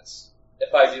probably has.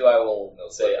 If I do, I will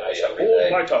say I shall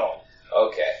hold my tongue.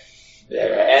 Okay.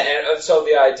 And so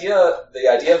the idea of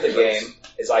the game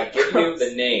is I give you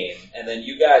the name, and then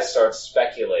you guys start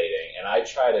speculating, and I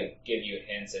try to give you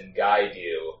hints and guide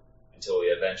you until we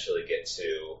eventually get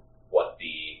to what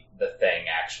the thing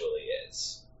actually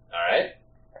is. Alright?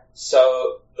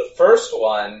 So the first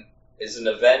one is an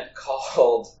event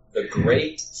called the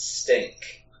Great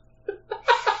Stink.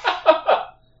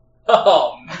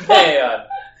 Oh, man.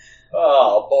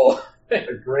 Oh, boy.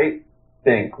 A great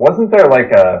stink. Wasn't there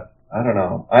I don't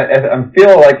know. I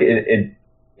feel like it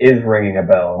is ringing a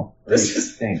bell. This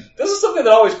is- Stink. This is something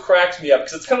that always cracks me up,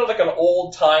 because it's kind of like an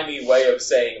old-timey way of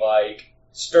saying, like,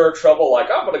 stir trouble, like,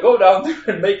 I'm gonna go down there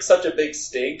and make such a big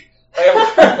stink. Like, I've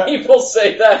heard people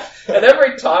say that, and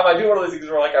every time I do one of those things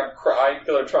where, like, I'm crying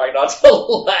because I'm trying not to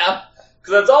laugh,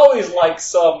 because it's always, like,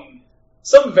 some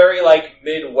very, like,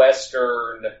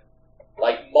 Midwestern,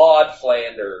 like, Maude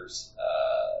Flanders,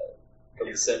 from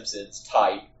The Simpsons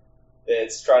type,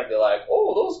 that's trying to be like,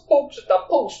 oh, those folks at the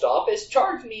post office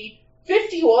charged me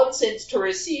 51 cents to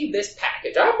receive this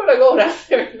package. I'm gonna go down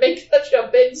there and make such a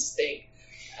big stink.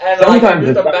 And like, I'm Sometimes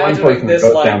just it's that one imagining person that this,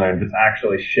 goes like, down there and just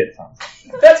actually shits on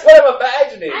something. that's what I'm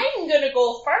imagining. I'm gonna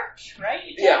go first, right?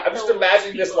 Yeah, I'm just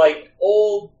imagining this, like,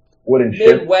 old Wooden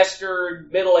shit. Midwestern,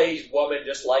 middle-aged woman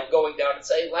just, like, going down and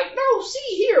saying, like, no,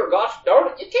 see here, gosh darn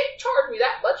it, you can't charge me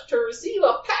that much to receive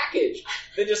a package.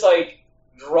 Then just, like,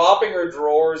 dropping her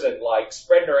drawers and, like,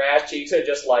 spreading her ass cheeks and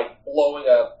just, like, blowing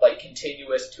a, like,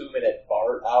 continuous 2-minute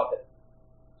fart out.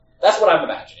 That's what I'm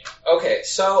imagining. Okay,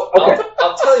 so Okay.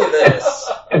 I'll tell you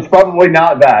this. It's probably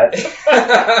not that.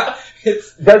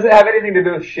 Does it have anything to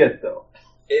do with shit, though?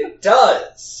 It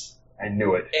does. I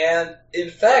knew it. And, in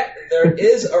fact, there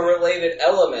is a related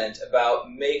element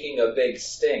about making a big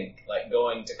stink, like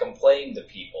going to complain to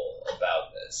people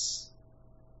about this.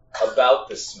 About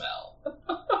the smell.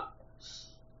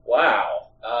 Wow.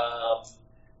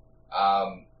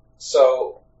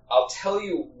 So, I'll tell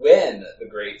you when the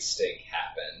Great Stink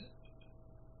happened.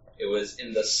 It was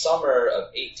in the summer of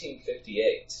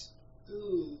 1858.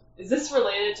 Ooh. Is this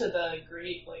related to the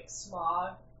great, like,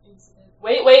 smog incident?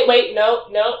 Wait, no,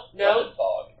 London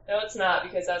fog. no, it's not,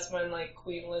 because that's when, like,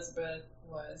 Queen Elizabeth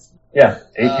was. Yeah,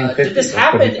 1850. Did this that's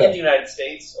what happen he said. in the United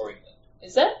States or England?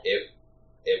 Is it?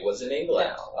 It was in England.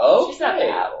 No. Oh, She's not okay.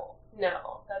 that old.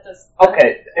 No, that does.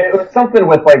 Okay, it was something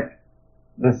with, like,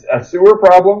 a sewer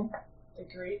problem. The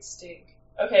Great Stink.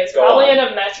 Okay, it's Go probably on.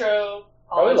 in a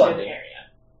metropolitan London. area.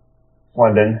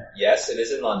 London. Yes, it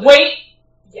is in London. Wait!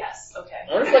 Yes, okay.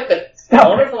 I wonder if, like, I Stop.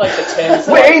 wonder if, like, the Thames...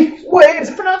 Wait! Is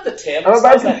it pronounced the Thames? I'm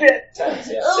about How's to that? shit. Thames,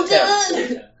 yeah. Oh, the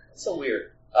Thames. God. That's so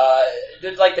weird.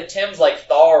 Did, like, the Thames, like,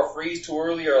 thaw or freeze too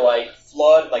early or, like,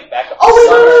 flood and, like, back up Oh, the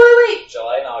summer? wait!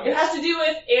 July and It August. has to do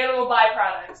with animal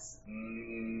byproducts.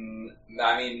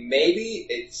 I mean, maybe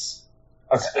it's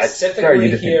Okay, specifically sorry,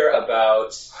 you just here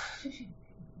about...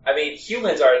 I mean,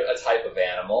 humans are a type of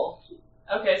animal,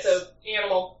 Okay, so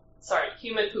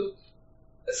human poop.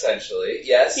 essentially.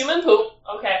 Yes. Human poop,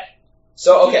 okay.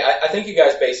 So, okay, I think you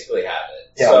guys basically have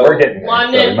it. Yeah, so, we're getting there. so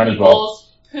London we might as well. people's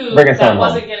poop Bring us that on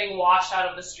wasn't home. getting washed out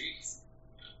of the streets.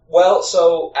 Well,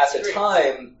 so at the Streets.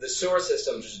 time, the sewer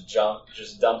system just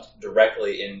dumped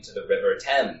directly into the River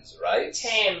Thames, right?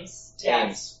 Thames.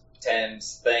 Thames,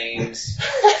 the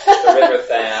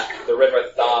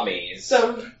River Thames.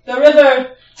 So, the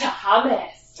river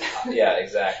Thomas. Yeah,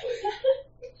 exactly.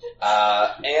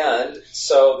 And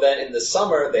so then in the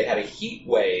summer they had a heat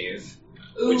wave,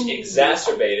 which Ooh.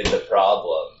 exacerbated the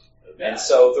problem. And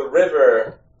so the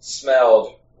river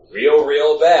smelled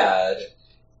real bad.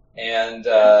 And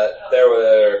there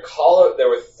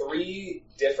were 3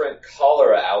 different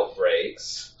cholera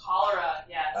outbreaks. Cholera,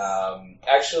 yes.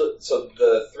 Actually, so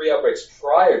the 3 outbreaks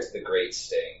prior to the Great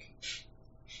Stink.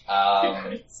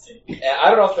 Great Stink. And I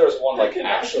don't know if there was one like I can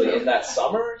actually imagine in that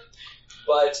summer,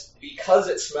 but because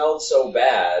it smelled so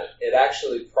bad, it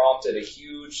actually prompted a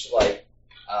huge like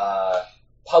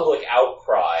public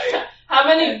outcry. How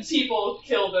many And- people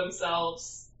killed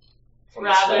themselves From the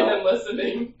rather smell. than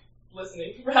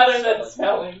rather than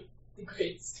smelling the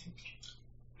Great Stink?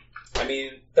 I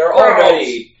mean, they're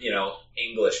already,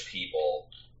 English people.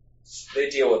 They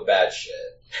deal with bad shit.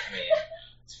 I mean,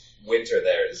 winter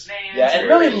there is. Man, Yeah, and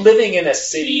really living in a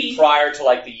city Tea. prior to,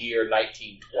 like, the year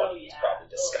 1920 Oh, is yeah. probably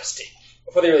disgusting.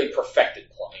 Before they really perfected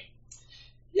plumbing.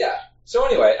 Yeah. So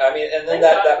anyway, I mean, and then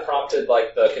Thank that God. prompted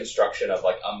like the construction of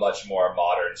like a much more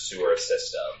modern sewer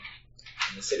system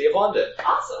in the city of London.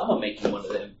 Awesome. I'm gonna make you one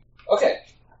of them. Okay,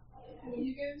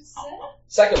 You go set.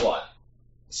 second one.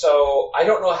 So I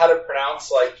don't know how to pronounce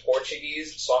like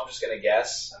Portuguese, so I'm just gonna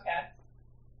guess. Okay.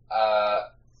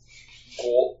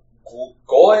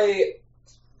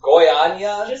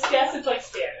 Goiânia Just guess it's like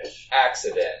Spanish.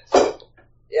 accident.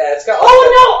 Yeah, it's got.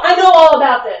 Oh no! I know all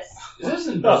about this. Is this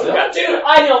in No, Brazil? God Dude, damn it.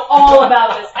 I know all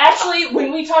about this. Actually,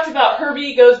 when we talked about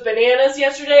Herbie Goes Bananas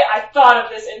yesterday, I thought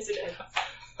of this incident.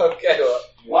 Okay.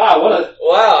 Wow, what a...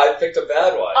 Wow, I picked a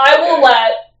bad one. I will Okay.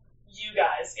 let you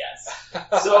guys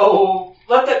guess. So,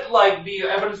 let that, like, be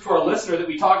evidence to our listener that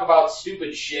we talk about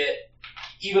stupid shit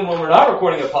even when we're not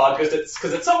recording a pod,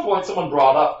 because at some point someone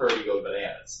brought up Herbie Goes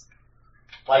Bananas.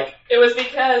 Like, It was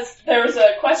because there was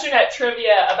a question at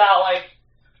trivia about, like,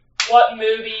 what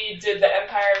movie did the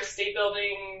Empire State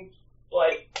Building,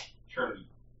 like, Turn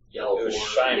yellow. It was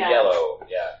forward. shiny Yeah. yellow,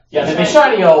 yeah. Yeah, there'd be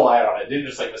shiny yellow light on it. Didn't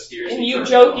just like mysteriously. and you turn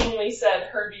yellow. jokingly said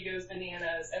Herbie goes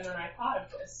bananas, and then I thought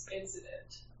of this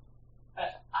incident.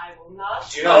 But I will not.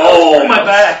 Do you know Oh, my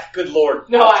back! Good lord.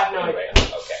 No, I have no idea.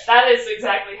 Okay, That is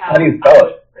exactly how How do you I spell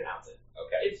would pronounce it.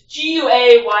 okay. It's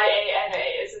Guayana,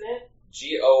 isn't it?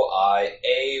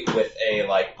 Goia with a,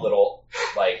 like, little,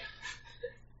 like,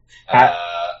 Hat.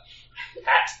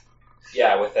 hat.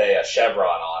 Yeah, with a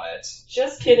chevron on it.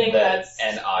 Just kidding, Then that's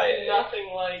NIA. nothing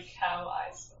like how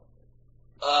I spell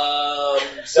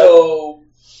it. So,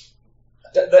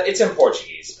 It's in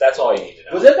Portuguese. That's all you need to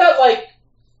know.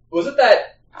 was it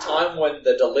that time when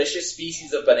the delicious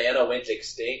species of banana went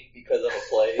extinct because of a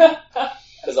plague?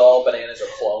 Because all bananas are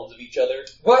clones of each other?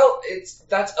 Well,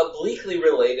 that's obliquely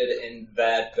related in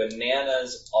that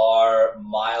bananas are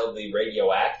mildly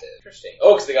radioactive. Interesting.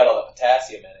 Oh, because they got all the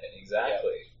potassium in it.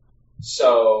 Exactly.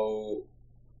 So,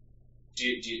 do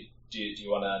you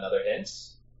want another hint?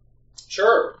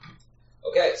 Sure.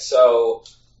 Okay, so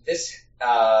this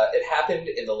it happened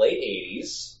in the late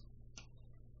 80s,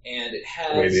 and it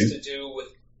has 80s. to do with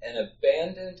an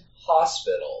abandoned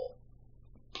hospital.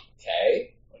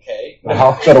 Okay. Okay. The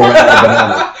hospital ran out of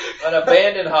bananas. An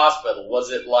abandoned hospital. Was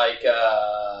it like,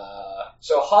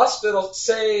 So hospital,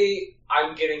 say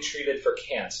I'm getting treated for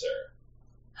cancer.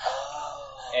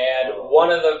 And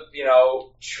one of the,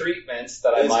 treatments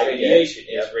that I Is might radiation,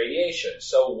 get is radiation.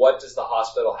 So what does the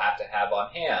hospital have to have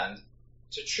on hand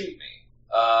to treat me?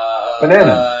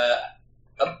 Bananas.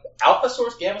 Alpha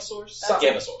source, gamma source? Some-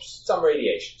 Gamma source. Some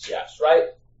radiations, yes, right?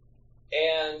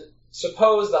 And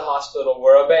suppose the hospital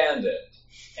were abandoned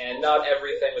and not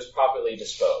everything was properly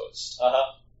disposed.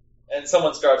 Uh-huh. And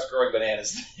someone starts growing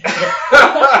bananas.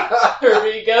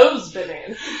 Herbie goes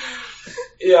bananas.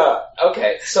 Yeah,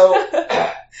 okay, so,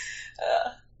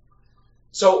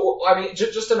 I mean,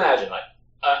 just imagine, like,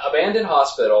 abandoned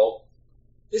hospital,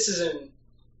 this is in,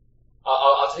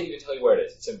 I'll tell you where it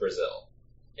is, it's in Brazil.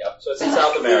 Yep, so it's in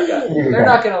South America. They're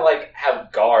not gonna, like,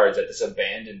 have guards at this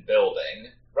abandoned building,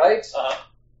 right? Uh-huh.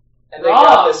 And they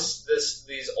got Wrong.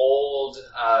 these old,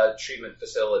 treatment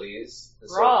facilities.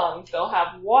 Wrong. They'll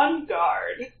have one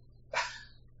guard.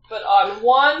 But on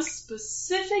one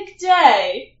specific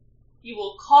day, he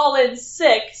will call in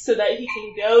sick so that he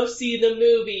can go see the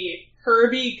movie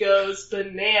Herbie Goes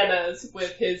Bananas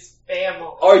with his family.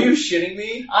 Are you shitting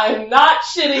me? I'm not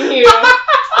shitting you.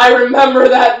 I remember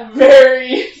that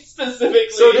very specifically.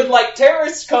 So did, like,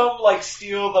 terrorists come, like,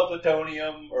 steal the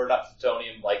plutonium, or not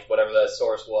plutonium, like, whatever the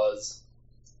source was?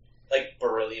 Like,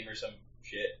 beryllium or some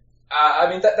shit? I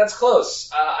mean, that's close.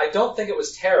 I don't think it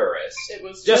was terrorists. It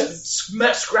was Just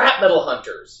scrap metal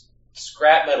hunters.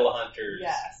 Scrap metal hunters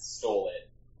Yes. stole it.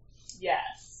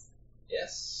 Yes.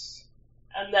 Yes.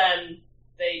 And then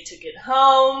they took it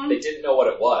home. They didn't know what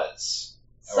it was.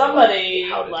 Or, Somebody,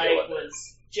 how to deal with it.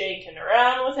 was janking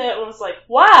around with it and was like,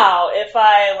 wow, if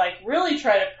I, really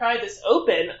try to pry this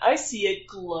open, I see a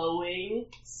glowing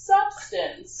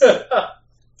substance.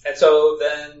 And so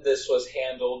then this was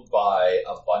handled by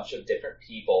a bunch of different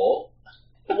people.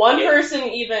 One person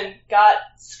even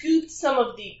scooped some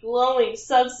of the glowing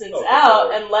substance Oh, out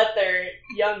good. and let their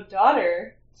young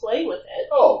daughter play with it.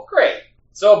 Oh, great.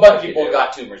 So a bunch of people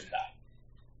got tumors and died.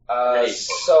 Right.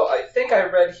 So I think I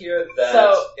read here that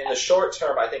So- in the short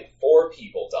term, I think 4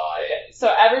 people died.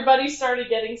 So everybody started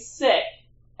getting sick.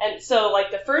 And so,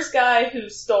 the first guy who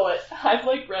stole it, I've,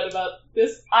 read about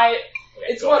this.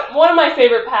 It's go ahead. one of my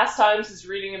favorite pastimes is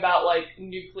reading about,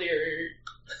 nuclear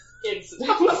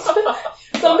incidents.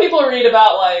 Some people read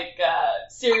about,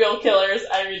 serial killers.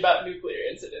 I read about nuclear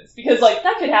incidents. Because,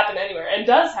 that could happen anywhere, and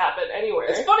does happen anywhere.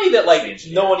 It's funny that,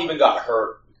 no one even got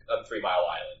hurt on 3 Mile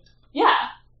Island. Yeah.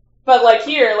 But,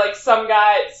 here, some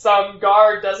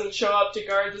guard doesn't show up to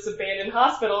guard this abandoned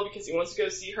hospital because he wants to go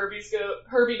see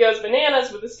Herbie Goes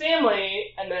Bananas with his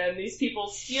family, and then these people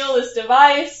steal this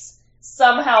device,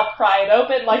 somehow pry it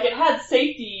open. It had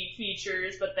safety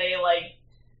features, but they,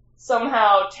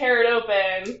 somehow tear it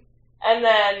open, and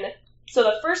then, so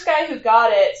the first guy who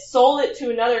got it sold it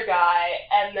to another guy,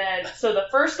 and then, so the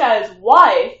first guy's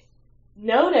wife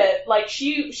noted,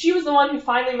 she was the one who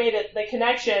finally made the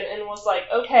connection and was like,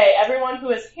 okay, everyone who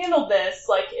has handled this,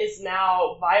 is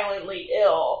now violently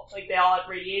ill. They all have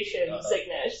radiation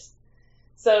sickness.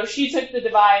 So she took the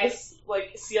device,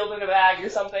 sealed in a bag or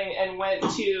something, and went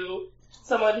to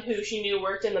someone who she knew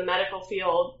worked in the medical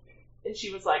field, and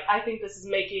she was like, I think this is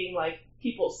making,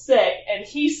 people sick, and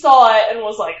he saw it and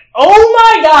was like,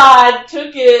 oh my god,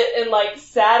 took it and,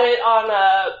 sat it on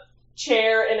a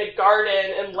chair in a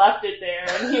garden and left it there,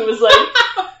 and he was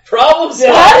like, Problem solved.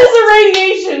 that is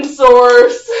a radiation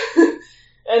source.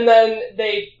 And then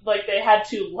they had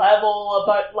to level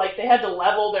they had to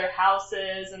level their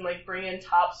houses and like bring in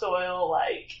topsoil.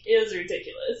 Like, it was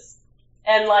ridiculous.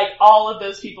 And like all of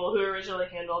those people who originally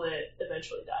handled it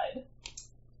eventually died,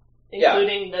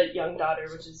 including the young daughter,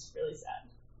 which is really sad.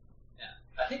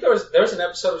 I think there was an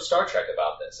episode of Star Trek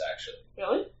about this, actually.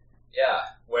 Really? Yeah,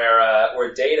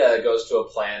 where Data goes to a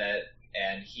planet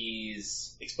and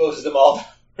Exposes them all to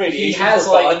he radiation has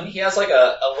for like fun. he has like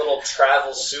a little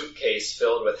travel suitcase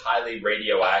filled with highly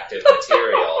radioactive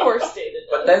material. Of course, Data does.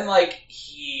 But then like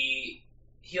he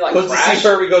like Goes to see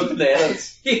Kirby goes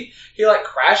bananas. he like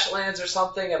crash lands or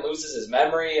something and loses his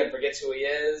memory and forgets who he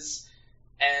is.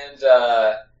 And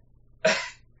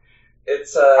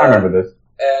it's I remember this.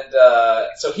 And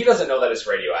so he doesn't know that it's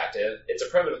radioactive. It's a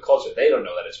primitive culture. They don't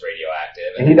know that it's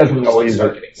radioactive. And he doesn't people know just he's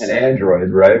start getting an sick. android,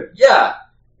 right? Yeah,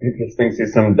 He just thinks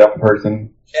he's some dumb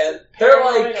person. and they're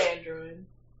Paranoid like android.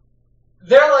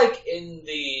 in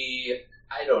the,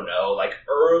 I don't know, like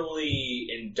early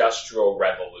industrial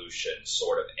revolution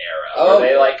sort of era. Oh. Where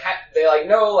they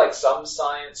know like some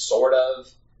science, sort of.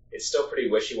 It's still pretty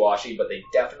wishy-washy, but they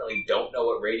definitely don't know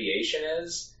what radiation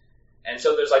is. And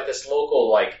so there's like this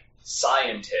local like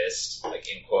scientist, like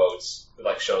in quotes, who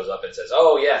like shows up and says,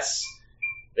 "Oh yes,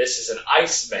 this is an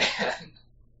Iceman."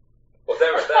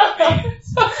 Whatever that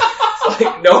means. It's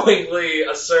like knowingly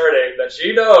asserting that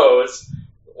she knows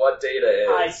what Data is.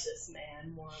 ISIS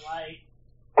man, more like.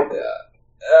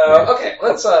 Okay,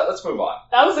 let's move on.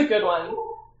 That was a good one.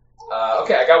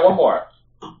 Okay, I got one more.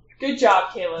 Good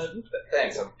job, Caleb.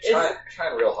 Thanks, I'm It's-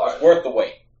 trying real hard. It's worth the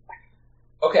wait.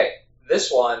 Okay,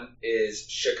 this one is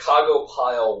Chicago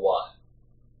Pile 1.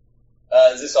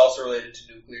 Is this also related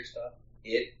to nuclear stuff?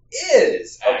 It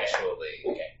is, Okay. actually.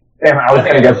 Okay. Damn, I was I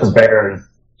think gonna I know guess the this Bears,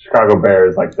 Chicago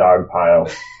Bears, like dog pile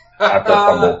after a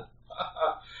fumble.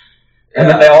 And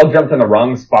then they all jumped in the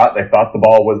wrong spot. They thought the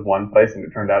ball was one place and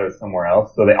it turned out it was somewhere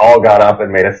else. So they all got up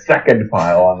and made a second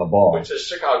pile on the ball. Which is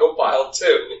Chicago Pile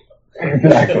 2.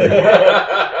 Exactly.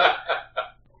 I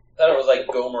thought it was like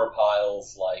Gomer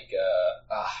Pyle's like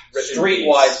Rip in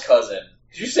streetwise peace. cousin.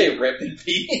 Did you say Rip in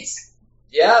Peace?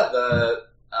 Yeah, the,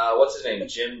 what's his name?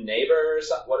 Jim Neighbor or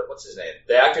something? What's his name?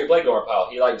 The actor who played Gomer Pyle,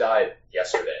 he like died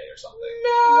yesterday or something.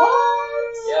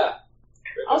 What? Yeah.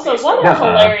 Rip in Also, peace, what a Gomer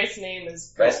Pyle. hilarious name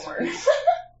is Rest Gomer.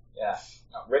 Yeah.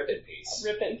 No, Rip in peace.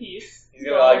 Rip in peace. He's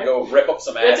gonna like go rip up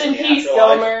some Rip ass in the peace,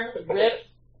 afterlife. Gomer. Rip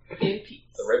in peace.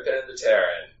 The ripping and the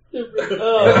tearing.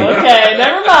 Oh, okay,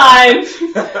 never mind.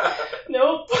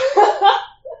 Nope.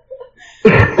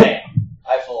 Bam.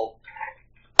 Eiffel.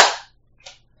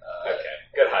 Okay,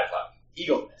 good high five.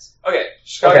 Eagle nest. Okay,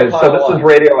 Chicago Okay, so Pile this 1. is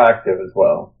radioactive as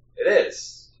well. It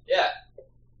is, yeah.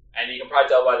 And you can probably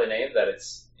tell by the name that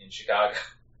it's in Chicago.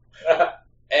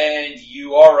 And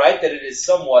you are right that it is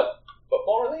somewhat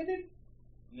football related?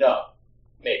 No.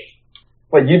 Maybe.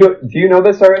 Wait, do you know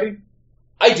this already?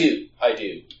 I do.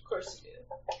 Of course you do.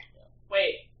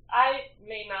 Wait, I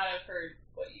may not have heard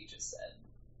what you just said.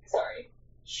 Sorry.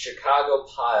 Chicago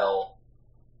Pile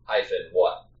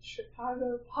 -1.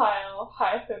 Chicago Pile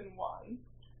 -1.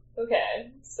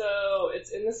 Okay, so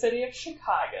it's in the city of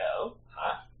Chicago,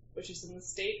 which is in the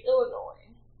state Illinois.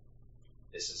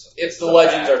 This is If the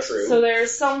legends are true. So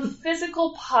there's some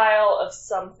physical pile of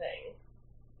something.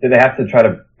 Did they have to try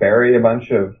to bury a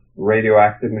bunch of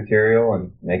radioactive material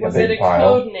and make Was a it big a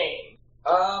pile? code name?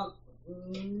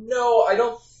 No, I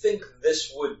don't think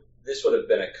this would have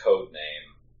been a code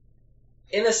name.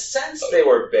 In a sense, they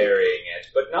were burying it,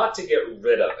 but not to get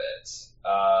rid of it.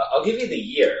 I'll give you the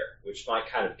year, which might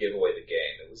kind of give away the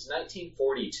game. It was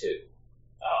 1942.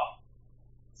 Oh.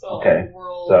 So Okay, like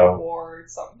World so War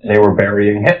something. They were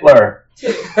burying Hitler.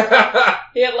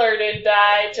 Hitler didn't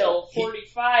die till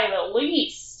 45 at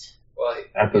least. Well,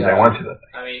 That's what they want you to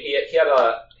think. I mean, he had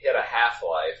a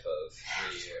half-life of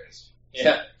 3 years.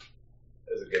 Yeah.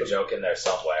 There's a good joke in there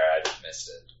somewhere. I just missed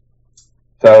it.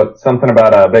 So something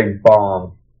about a big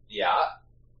bomb.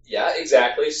 Yeah,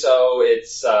 exactly. So it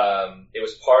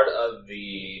was part of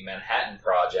the Manhattan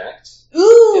Project. It's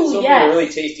Ooh, something yes. really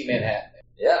tasty Manhattan.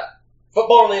 Yeah.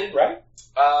 Football related, right?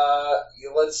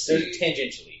 Let's see.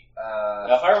 Tangentially.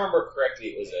 Now, if I remember correctly,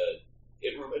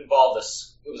 it involved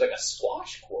it was like a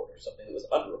squash court or something that was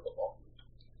under a football.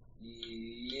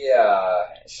 Yeah.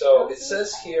 So it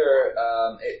says here,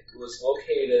 it was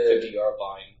located 50-yard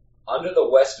line. under the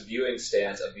west viewing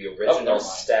stands of the never original mind.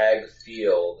 Stag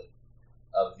Field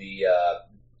of the,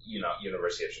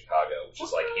 University of Chicago, which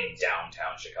is like in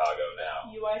downtown Chicago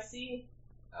now. UIC,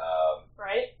 Um,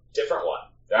 right? different one.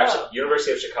 They're actually, Oh.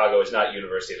 University of Chicago is not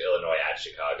University of Illinois at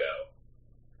Chicago.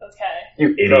 Okay.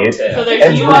 You Pro idiot. tip. So there's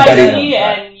Everybody knows UIC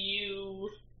that. and U.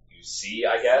 UC,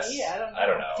 I guess. C? I don't know. I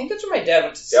don't know. I think that's where my dad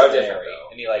went to They are seminary, different, though.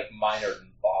 and he like minored in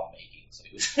bob making. So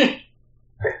he was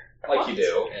Like you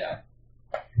do. yeah.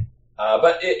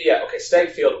 Okay,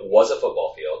 Stagg Field was a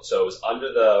football field, so it was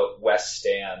under the west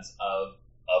stands of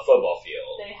a football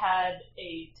field. They had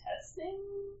a testing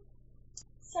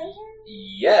center?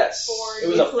 Yes. For It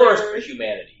was a nuclear- first for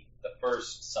humanity. The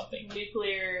first something.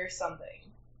 Nuclear something.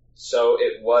 So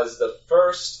it was the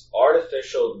first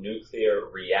artificial nuclear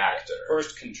reactor.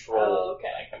 First controlled Oh,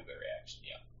 okay. like, nuclear reaction.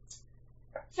 Yeah.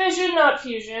 Fission, not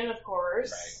fusion, of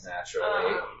course. Right,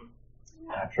 naturally.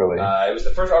 Naturally. It was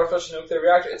the first artificial nuclear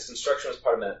reactor. Its construction was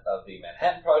part of the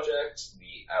Manhattan Project.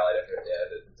 The Allied effort.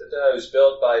 It was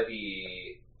built by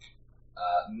the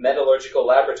Metallurgical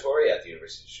Laboratory at the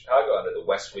University of Chicago under the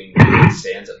West Wing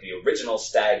stands of the original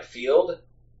Stagg Field.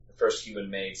 The first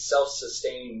human-made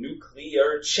self-sustaining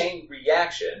nuclear chain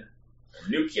reaction.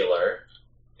 Nuclear.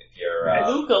 If you're, Nuclear. I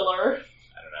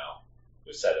don't know.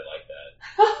 Who said it like that?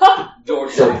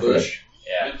 George George W. Bush. Bush.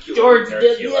 Yeah. George W.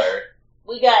 Nuclear.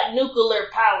 We got nuclear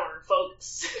power,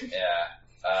 folks. Yeah.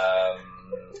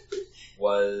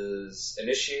 Was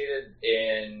initiated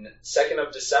in 2nd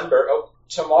of December. Oh,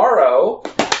 tomorrow.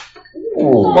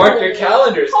 Ooh. Mark your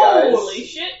calendars, guys. Holy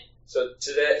shit.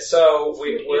 So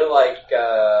we're like,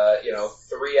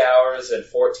 3 hours and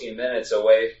 14 minutes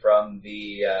away from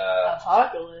the,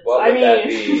 Apocalypse. what I would that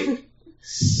mean, be?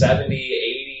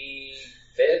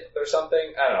 75th or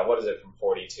something? I don't know. What is it from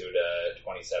 42 to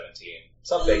 2017?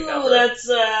 Some big ooh, number. that's,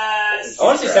 I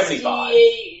want to say 75.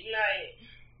 68, 90.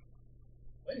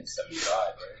 I think 75,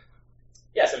 right?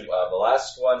 Yeah, 75. Well, the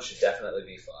last one should definitely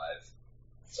be 5.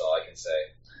 That's all I can say.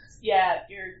 Yeah,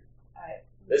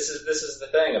 This is the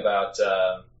thing about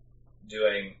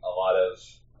doing a lot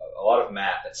of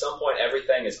math. At some point,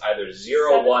 everything is either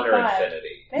 0, 1, or 75.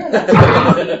 infinity. Man,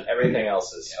 that's crazy. Everything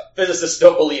else is. Yeah. Physicists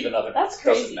don't believe in other. That's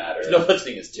Doesn't crazy. matter. There's no such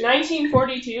thing as 2.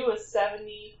 1942 was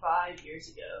 75 years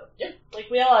ago. Yeah. Like,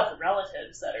 we all have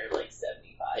relatives that are, like,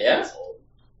 75 Yeah. years old.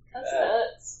 That's Yeah.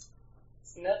 nuts.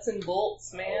 It's nuts and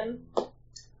bolts, man.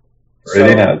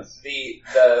 Pretty nuts.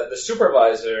 The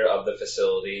supervisor of the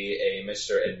facility, a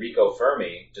Mr. Enrico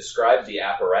Fermi, described the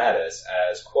apparatus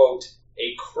as, quote,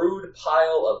 a crude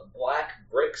pile of black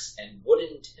bricks and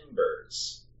wooden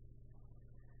timbers.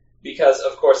 Because,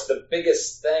 of course, the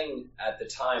biggest thing at the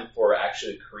time for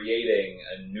actually creating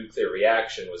a nuclear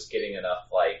reaction was getting enough,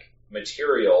 like,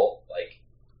 material, like,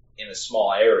 in a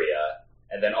small area,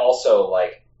 and then also,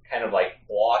 like, kind of, like,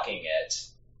 blocking it,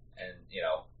 and,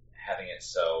 having it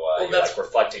so, you're, that's- like,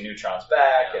 reflecting neutrons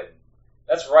back, Yeah. and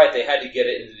That's right. They had to get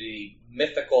it into the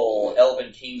mythical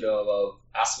elven kingdom of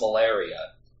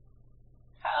Asmalaria.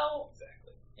 How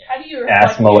exactly. do you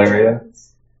reflect malaria?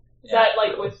 neutrons? Is that,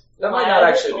 like, with That might lead not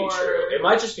actually be or true. It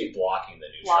might just be blocking the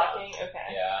neutron. blocking?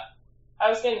 Okay. Yeah. I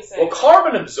was going to say. Well,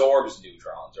 carbon absorbs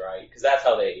neutrons, right? Because that's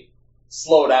how they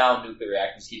slow down nuclear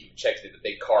reactors, keep them in check. They have the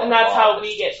big carbon. and that's bomb how that's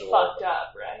we get absorbed. fucked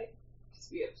up, right? 'Cause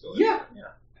we absorb. Yeah.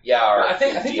 Yeah. Or I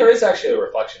think there is actually a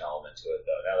reflection element to it,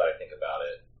 though, now that I think about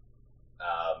it.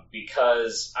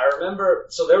 Because I remember,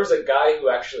 so there was a guy who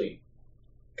actually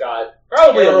got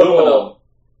probably terrible, aluminum.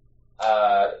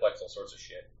 Reflects all sorts of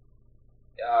shit.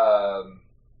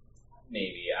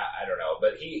 Maybe, I don't know,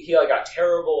 but he like got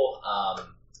terrible,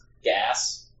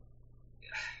 Gas.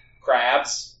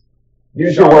 Crabs.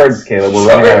 Use your words, Caleb. We're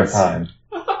running out of time.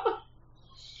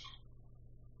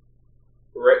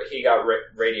 he got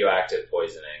radioactive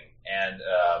poisoning, and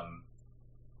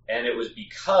it was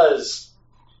because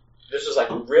this was like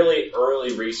really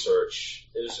early research.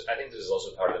 I think this was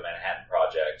also part of the Manhattan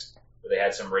Project, where they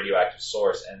had some radioactive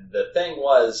source, and the thing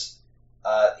was,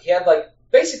 he had like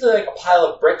basically like a pile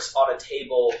of bricks on a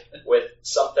table with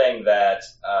something that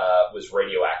was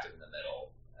radioactive in the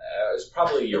middle. It was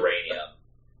probably uranium.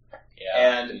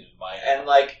 Yeah. And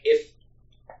like if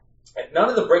none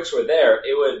of the bricks were there,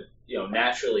 it would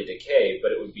naturally decay,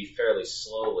 but it would be fairly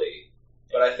slowly.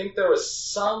 But I think there was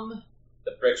some.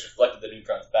 The bricks reflected the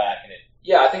neutrons back, and it.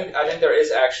 Yeah, I think there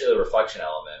is actually a reflection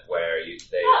element where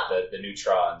the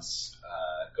neutrons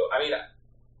go. I mean,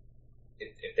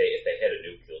 if they hit a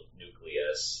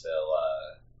nucleus, they'll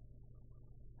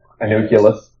A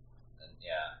nucleus.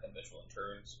 yeah, Eventually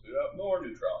turn spit out more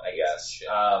neutrons. I guess. Shit.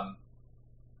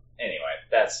 Anyway,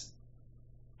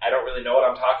 I don't really know what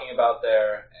I'm talking about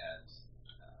there, and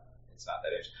it's not that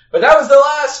interesting. But that was the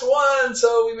last one,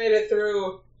 so we made it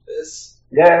through this.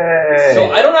 Yay!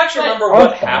 So I don't actually remember Oh,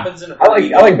 what it's fun. happens in I like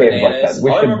games like Bananas. that.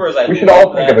 We All I remember is I should love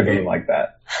all think of a that. game like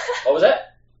that. What was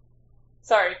that?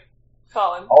 Sorry,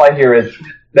 Colin. All I hear is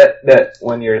that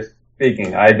when you're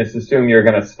speaking, I just assume you're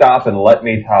going to stop and let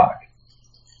me talk.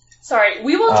 Sorry,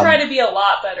 we will try to be a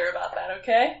lot better about that,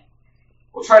 okay?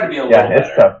 We'll try to be a little Yeah, it's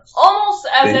better. tough. Almost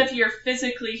as See? if you're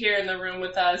physically here in the room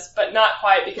with us, but not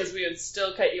quite because we would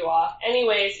still cut you off.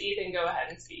 Anyways, Ethan, go ahead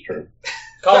and speak. Sure.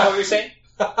 Colin, what were you saying?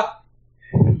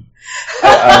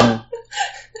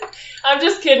 I'm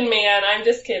just kidding, man. I'm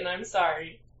just kidding. I'm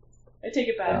sorry. I take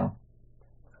it back. No.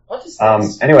 What is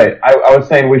this? Anyway, I was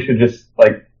saying we should just,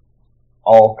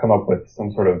 all come up with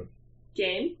some sort of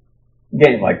Game?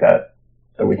 game like that.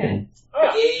 So we Okay. can,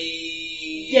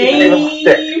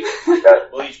 Game!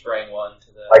 We'll each bring one to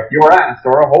the... like your ass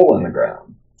or a hole in the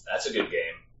ground. That's a good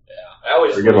game. Yeah. I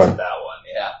always Very good lose one. at that one.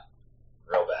 Yeah.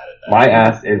 Real bad at that. My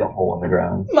ass is a hole in the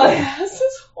ground. My ass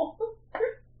is full.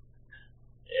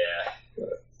 Yeah.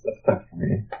 That's tough for me.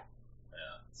 Yeah.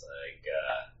 It's like,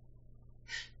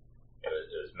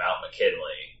 it was Mount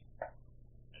McKinley.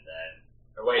 And then,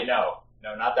 or wait, no,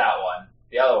 not that one.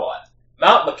 The other one.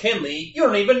 Mount McKinley? You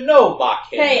don't even know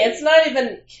McKinley. Hey, it's not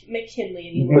even McKinley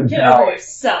anymore. Get Denali. over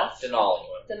yourself. Denali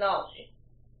one. Denali.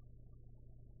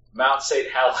 Mount St.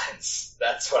 Helens.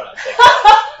 That's what I'm thinking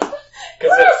of.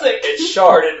 Because it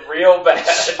sharded real bad.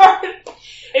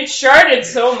 It sharded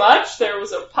so much there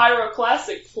was a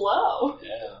pyroclastic flow.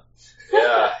 Yeah.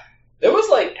 Yeah. There was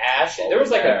ash. There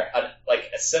was a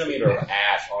centimeter of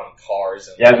ash on cars.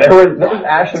 And Yeah, there was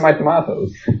ash in my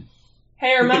tomatoes.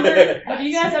 Hey, remember, have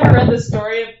you guys ever read the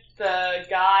story of the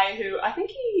guy who, I think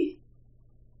he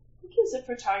was a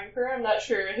photographer, I'm not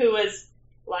sure, who was,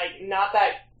 not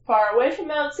that far away from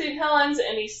Mount St. Helens,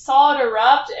 and he saw it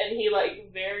erupt, and he,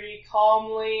 very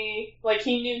calmly,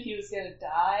 he knew he was gonna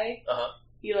die. Uh-huh.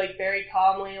 He, very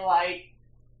calmly,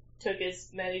 took as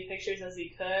many pictures as he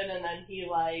could, and then he,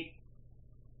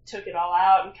 took it all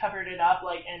out and covered it up,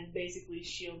 and basically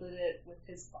shielded it with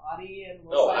his body, and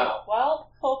was wow. well,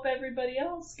 hope everybody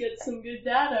else gets some good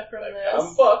data from I'm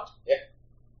this. fucked. Yeah.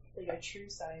 Like a true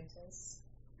scientist.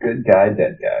 Good guy,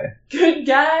 dead guy. Good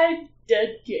guy,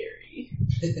 dead Gary.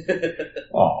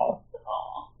 Aw.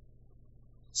 Aw.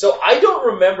 So I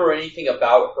don't remember anything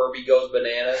about Herbie Goes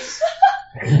Bananas,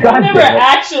 God I've never damn it.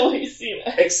 actually seen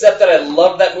it. except that I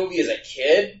loved that movie as a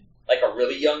kid, a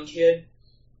really young kid.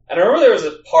 And I remember there was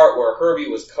a part where Herbie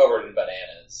was covered in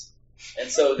bananas. And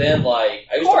so then, I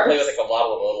used to play with, a lot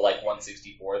of little,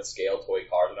 1/64th scale toy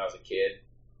cars when I was a kid.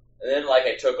 And then,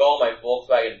 I took all my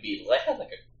Volkswagen Beetles. I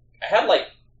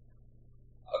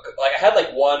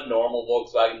had one normal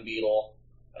Volkswagen Beetle,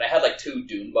 and I had, 2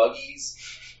 dune buggies.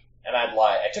 And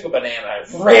I took a banana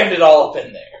and I rammed it all up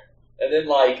in there. And then,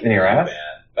 In your ass? Man.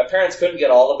 my parents couldn't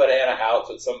get all the banana out,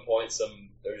 so at some point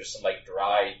there was just some,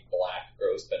 dried, black,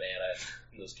 gross banana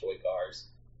in those toy cars.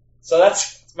 So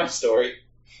that's my story.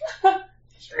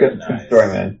 Good, Nice. good story,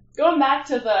 man. Going back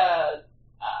to the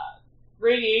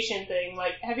radiation thing,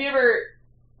 have you ever...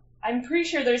 I'm pretty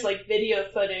sure there's, video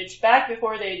footage back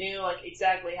before they knew,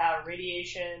 exactly how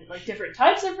radiation... different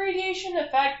types of radiation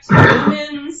affect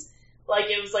humans.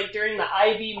 It was, during the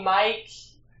IV mic,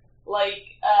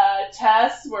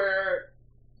 tests where,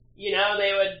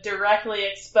 they would directly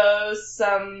expose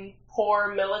some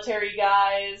poor military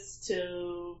guys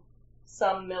to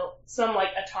some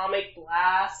atomic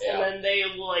blast, Yeah. and then they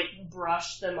would,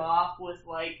 brush them off with,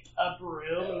 a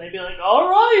broom, and they'd be like,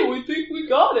 alright, we think we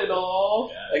got it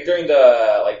all. Yeah. During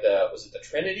was it the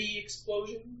Trinity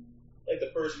explosion?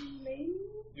 The first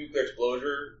nuclear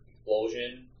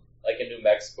explosion, in New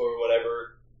Mexico or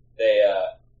whatever. They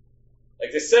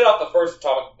set off the first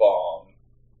atomic bomb,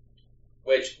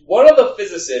 which one of the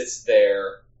physicists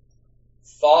there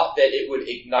thought that it would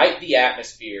ignite the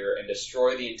atmosphere and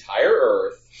destroy the entire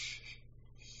Earth.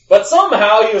 But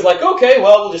somehow he was like, okay,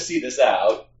 well, we'll just see this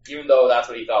out, even though that's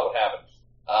what he thought would happen.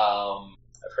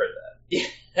 I've heard that.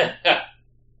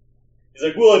 He's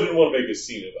like, well, I didn't want to make a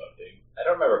scene about things. I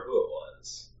don't remember who it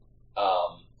was.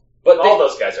 But All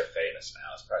those guys are famous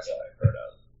now. It's probably something I've heard of.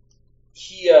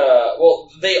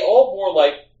 They all wore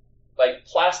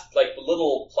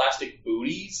little plastic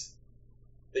booties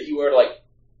that you wear to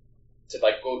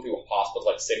go through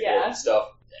hospitals, sick ward Yeah. and stuff.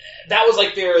 That was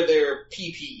their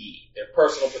PPE, their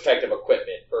personal protective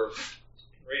equipment for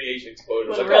radiation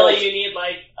exposure. When really you need,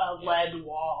 a lead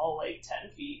wall,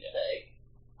 10 feet thick.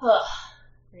 Ugh.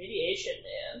 Radiation,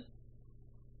 man.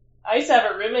 I used to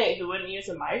have a roommate who wouldn't use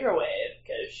a microwave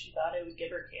because she thought it would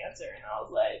give her cancer, and I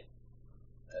was like,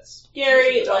 That's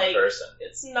Gary, she's a dumb person.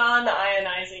 it's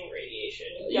non-ionizing radiation.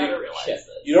 You gotta realize this.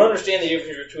 You don't understand the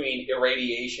difference between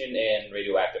irradiation and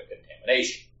radioactive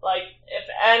contamination. If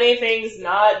anything's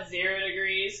not 0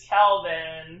 degrees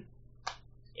Kelvin,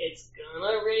 it's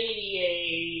gonna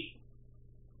radiate.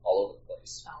 All over the place.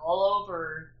 just all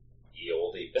over. Ye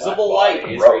olde black Visible light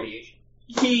body. is radiation.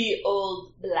 Ye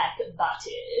old black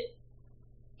body.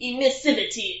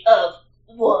 Emissivity of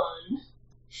 1.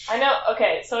 I know,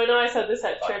 okay, so I know I said this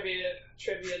at trivia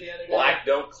the other day. Black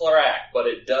don't crack, but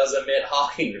it does emit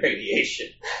Hawking radiation.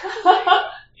 You got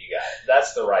it.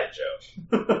 That's the right joke.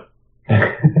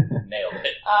 Nailed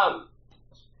it.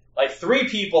 Like 3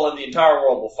 people in the entire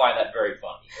world will find that very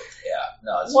funny. Yeah.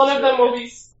 No, it's One of them will good.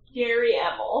 be Gary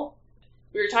Emmel.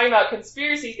 We were talking about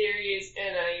conspiracy theories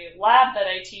in a lab that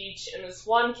I teach, and this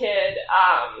one kid,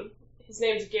 his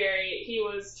name's Gary, he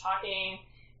was talking,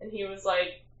 and he was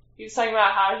talking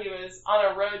about how he was on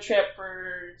a road trip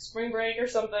for spring break or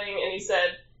something, and he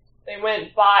said they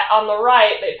went by, on the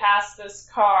right, they passed this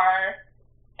car,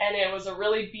 and it was a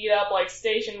really beat up, like,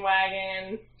 station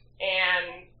wagon,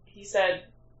 and he said,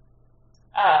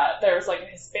 there was like a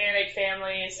Hispanic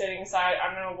family sitting aside. I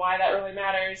don't know why that really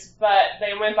matters, but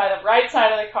they went by the right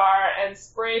side of the car and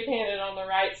spray painted on the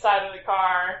right side of the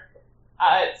car.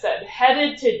 It said,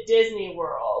 headed to Disney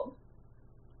World.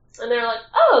 And they're like,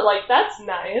 oh, like, that's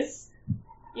nice.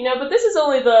 You know, but this is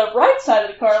only the right side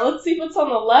of the car. Let's see what's on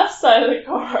the left side of the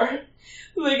car.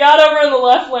 So they got over in the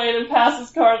left lane and passed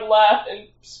his car to the left and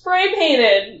spray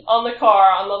painted on the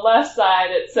car on the left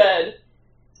side. It said,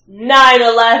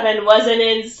 9/11 was an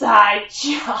inside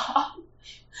job.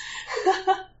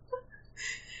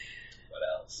 What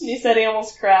else? He said he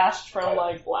almost crashed from,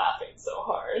 like, laughing so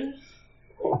hard.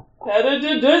 Headed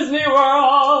to Disney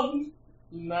World.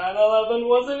 9/11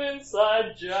 was an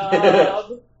inside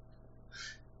job.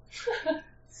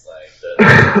 It's like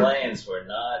the planes were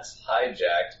not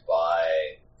hijacked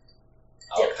by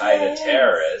Al-Qaeda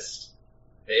terrorists.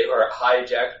 They were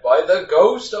hijacked by the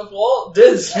ghost of Walt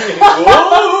Disney.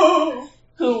 Whoa!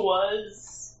 Who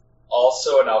was...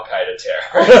 Also an Al-Qaeda He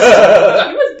terrorist.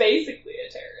 was basically a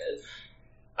terrorist.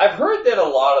 I've heard that a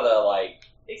lot of the, like,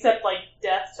 Except, like,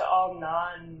 death to all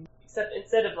except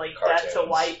instead of, like, death to Cartoons.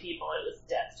 white people, it was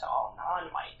death to all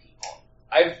non-white people.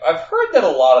 I've heard that a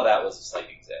lot of that was just, like,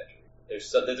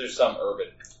 exaggerated. There's some urban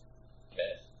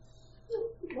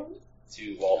myth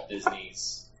to Walt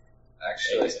Disney's.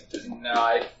 Actually, no,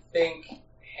 I think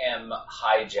him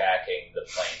hijacking the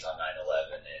planes on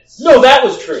 9/11 is... No, that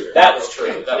was true. That was true.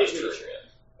 That was Completely true. true.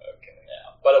 Okay.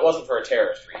 Yeah, but it wasn't for a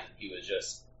terrorist reason. He was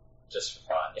just Just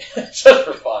for fun. just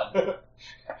for fun.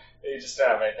 You just don't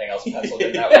have anything else penciled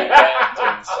in that weekend,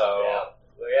 and so,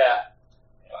 yeah.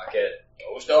 Fuck it.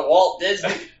 Ghost of Walt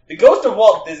Disney. The ghost of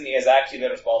Walt Disney has actually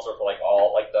been responsible for like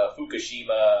the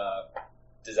Fukushima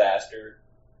disaster.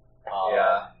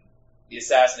 Yeah. The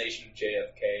assassination of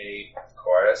JFK. Of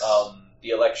course. The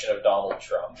election of Donald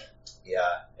Trump. Yeah.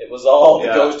 It was all the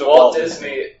ghost of Walt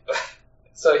Disney.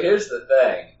 So here's the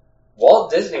thing.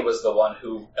 Walt Disney was the one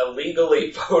who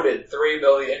illegally voted 3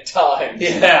 million times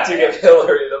Yeah. to give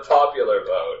Hillary the popular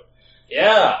vote.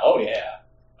 Yeah. Oh yeah.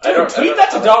 I don't- tweet I don't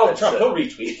that know to how Donald that Trump.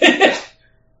 fits He'll retweet it.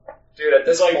 Dude, at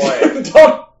this It's like,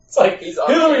 point, it's like he's on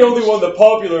Hillary page. only won the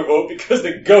popular vote because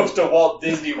the ghost of Walt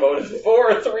Disney voted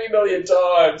for her 3 million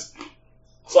times.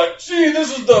 It's like, see,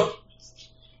 these are the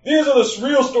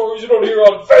real stories you don't hear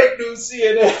on fake news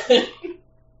CNN.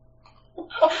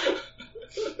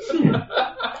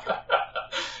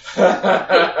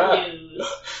 News.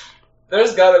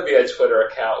 There's gotta be a Twitter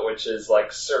account which is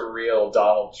like surreal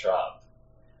Donald Trump.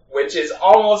 Which is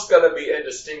almost gonna be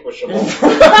indistinguishable.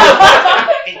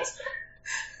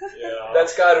 Yeah.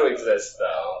 That's gotta exist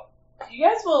though.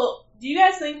 Do you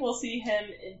guys think we'll see him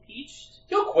impeached?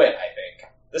 He'll quit, I think.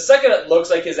 The second it looks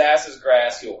like his ass is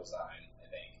grass, he'll resign, I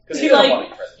think. Because he He's doesn't like- want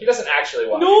to be president. He doesn't actually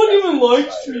want No to be one even president,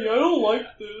 likes either. me. I don't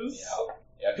like this.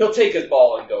 Yeah, he'll take his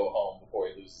ball and go home before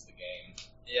he loses the game.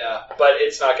 Yeah, but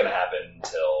it's not gonna happen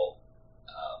until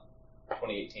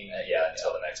 2018.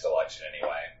 until the next election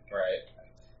anyway. Right.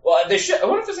 Well, they should. I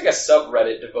wonder if there's like a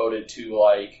subreddit devoted to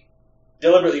like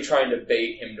deliberately trying to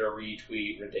bait him to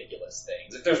retweet ridiculous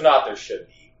things. If there's not, there should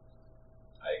be.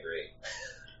 I agree.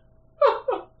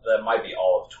 That might be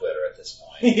all of Twitter at this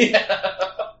point.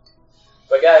 Yeah.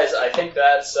 But guys, I think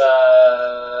that's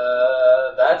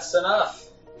enough.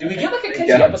 Did we get like a catchy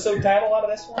Yeah. episode title out of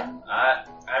this one? I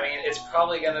mean, it's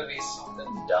probably gonna be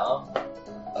something dumb.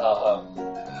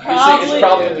 It's probably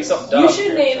gonna be something dumb. You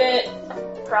should name it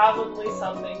probably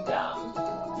something dumb.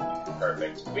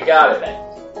 Perfect. We got it.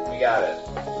 Perfect. We got it.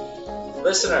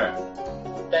 Listener,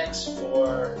 thanks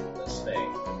for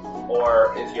listening.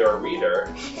 Or if you're a reader,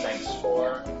 thanks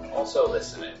for also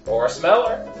listening. Or a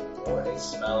smeller. Or a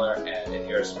smeller, and if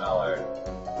you're a smeller,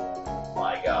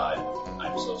 my God,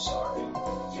 I'm so sorry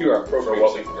You are for appropriate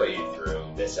what we put you through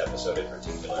this episode in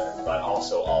particular, but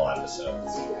also all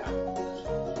episodes.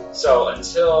 So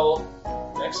until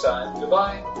next time.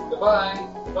 Goodbye. Goodbye.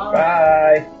 Goodbye.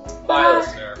 Bye. Bye,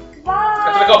 listener. Goodbye.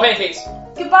 After the go pancakes.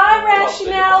 Goodbye,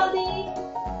 rationality.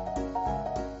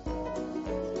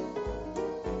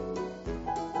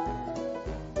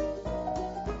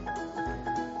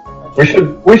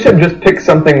 We should just pick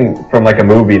something from like a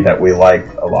movie that we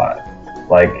liked a lot.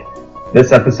 Like,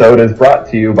 this episode is brought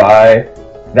to you by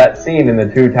that scene in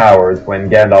the Two Towers when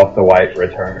Gandalf the White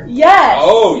returns. Yes.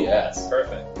 Oh, yes.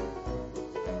 Perfect.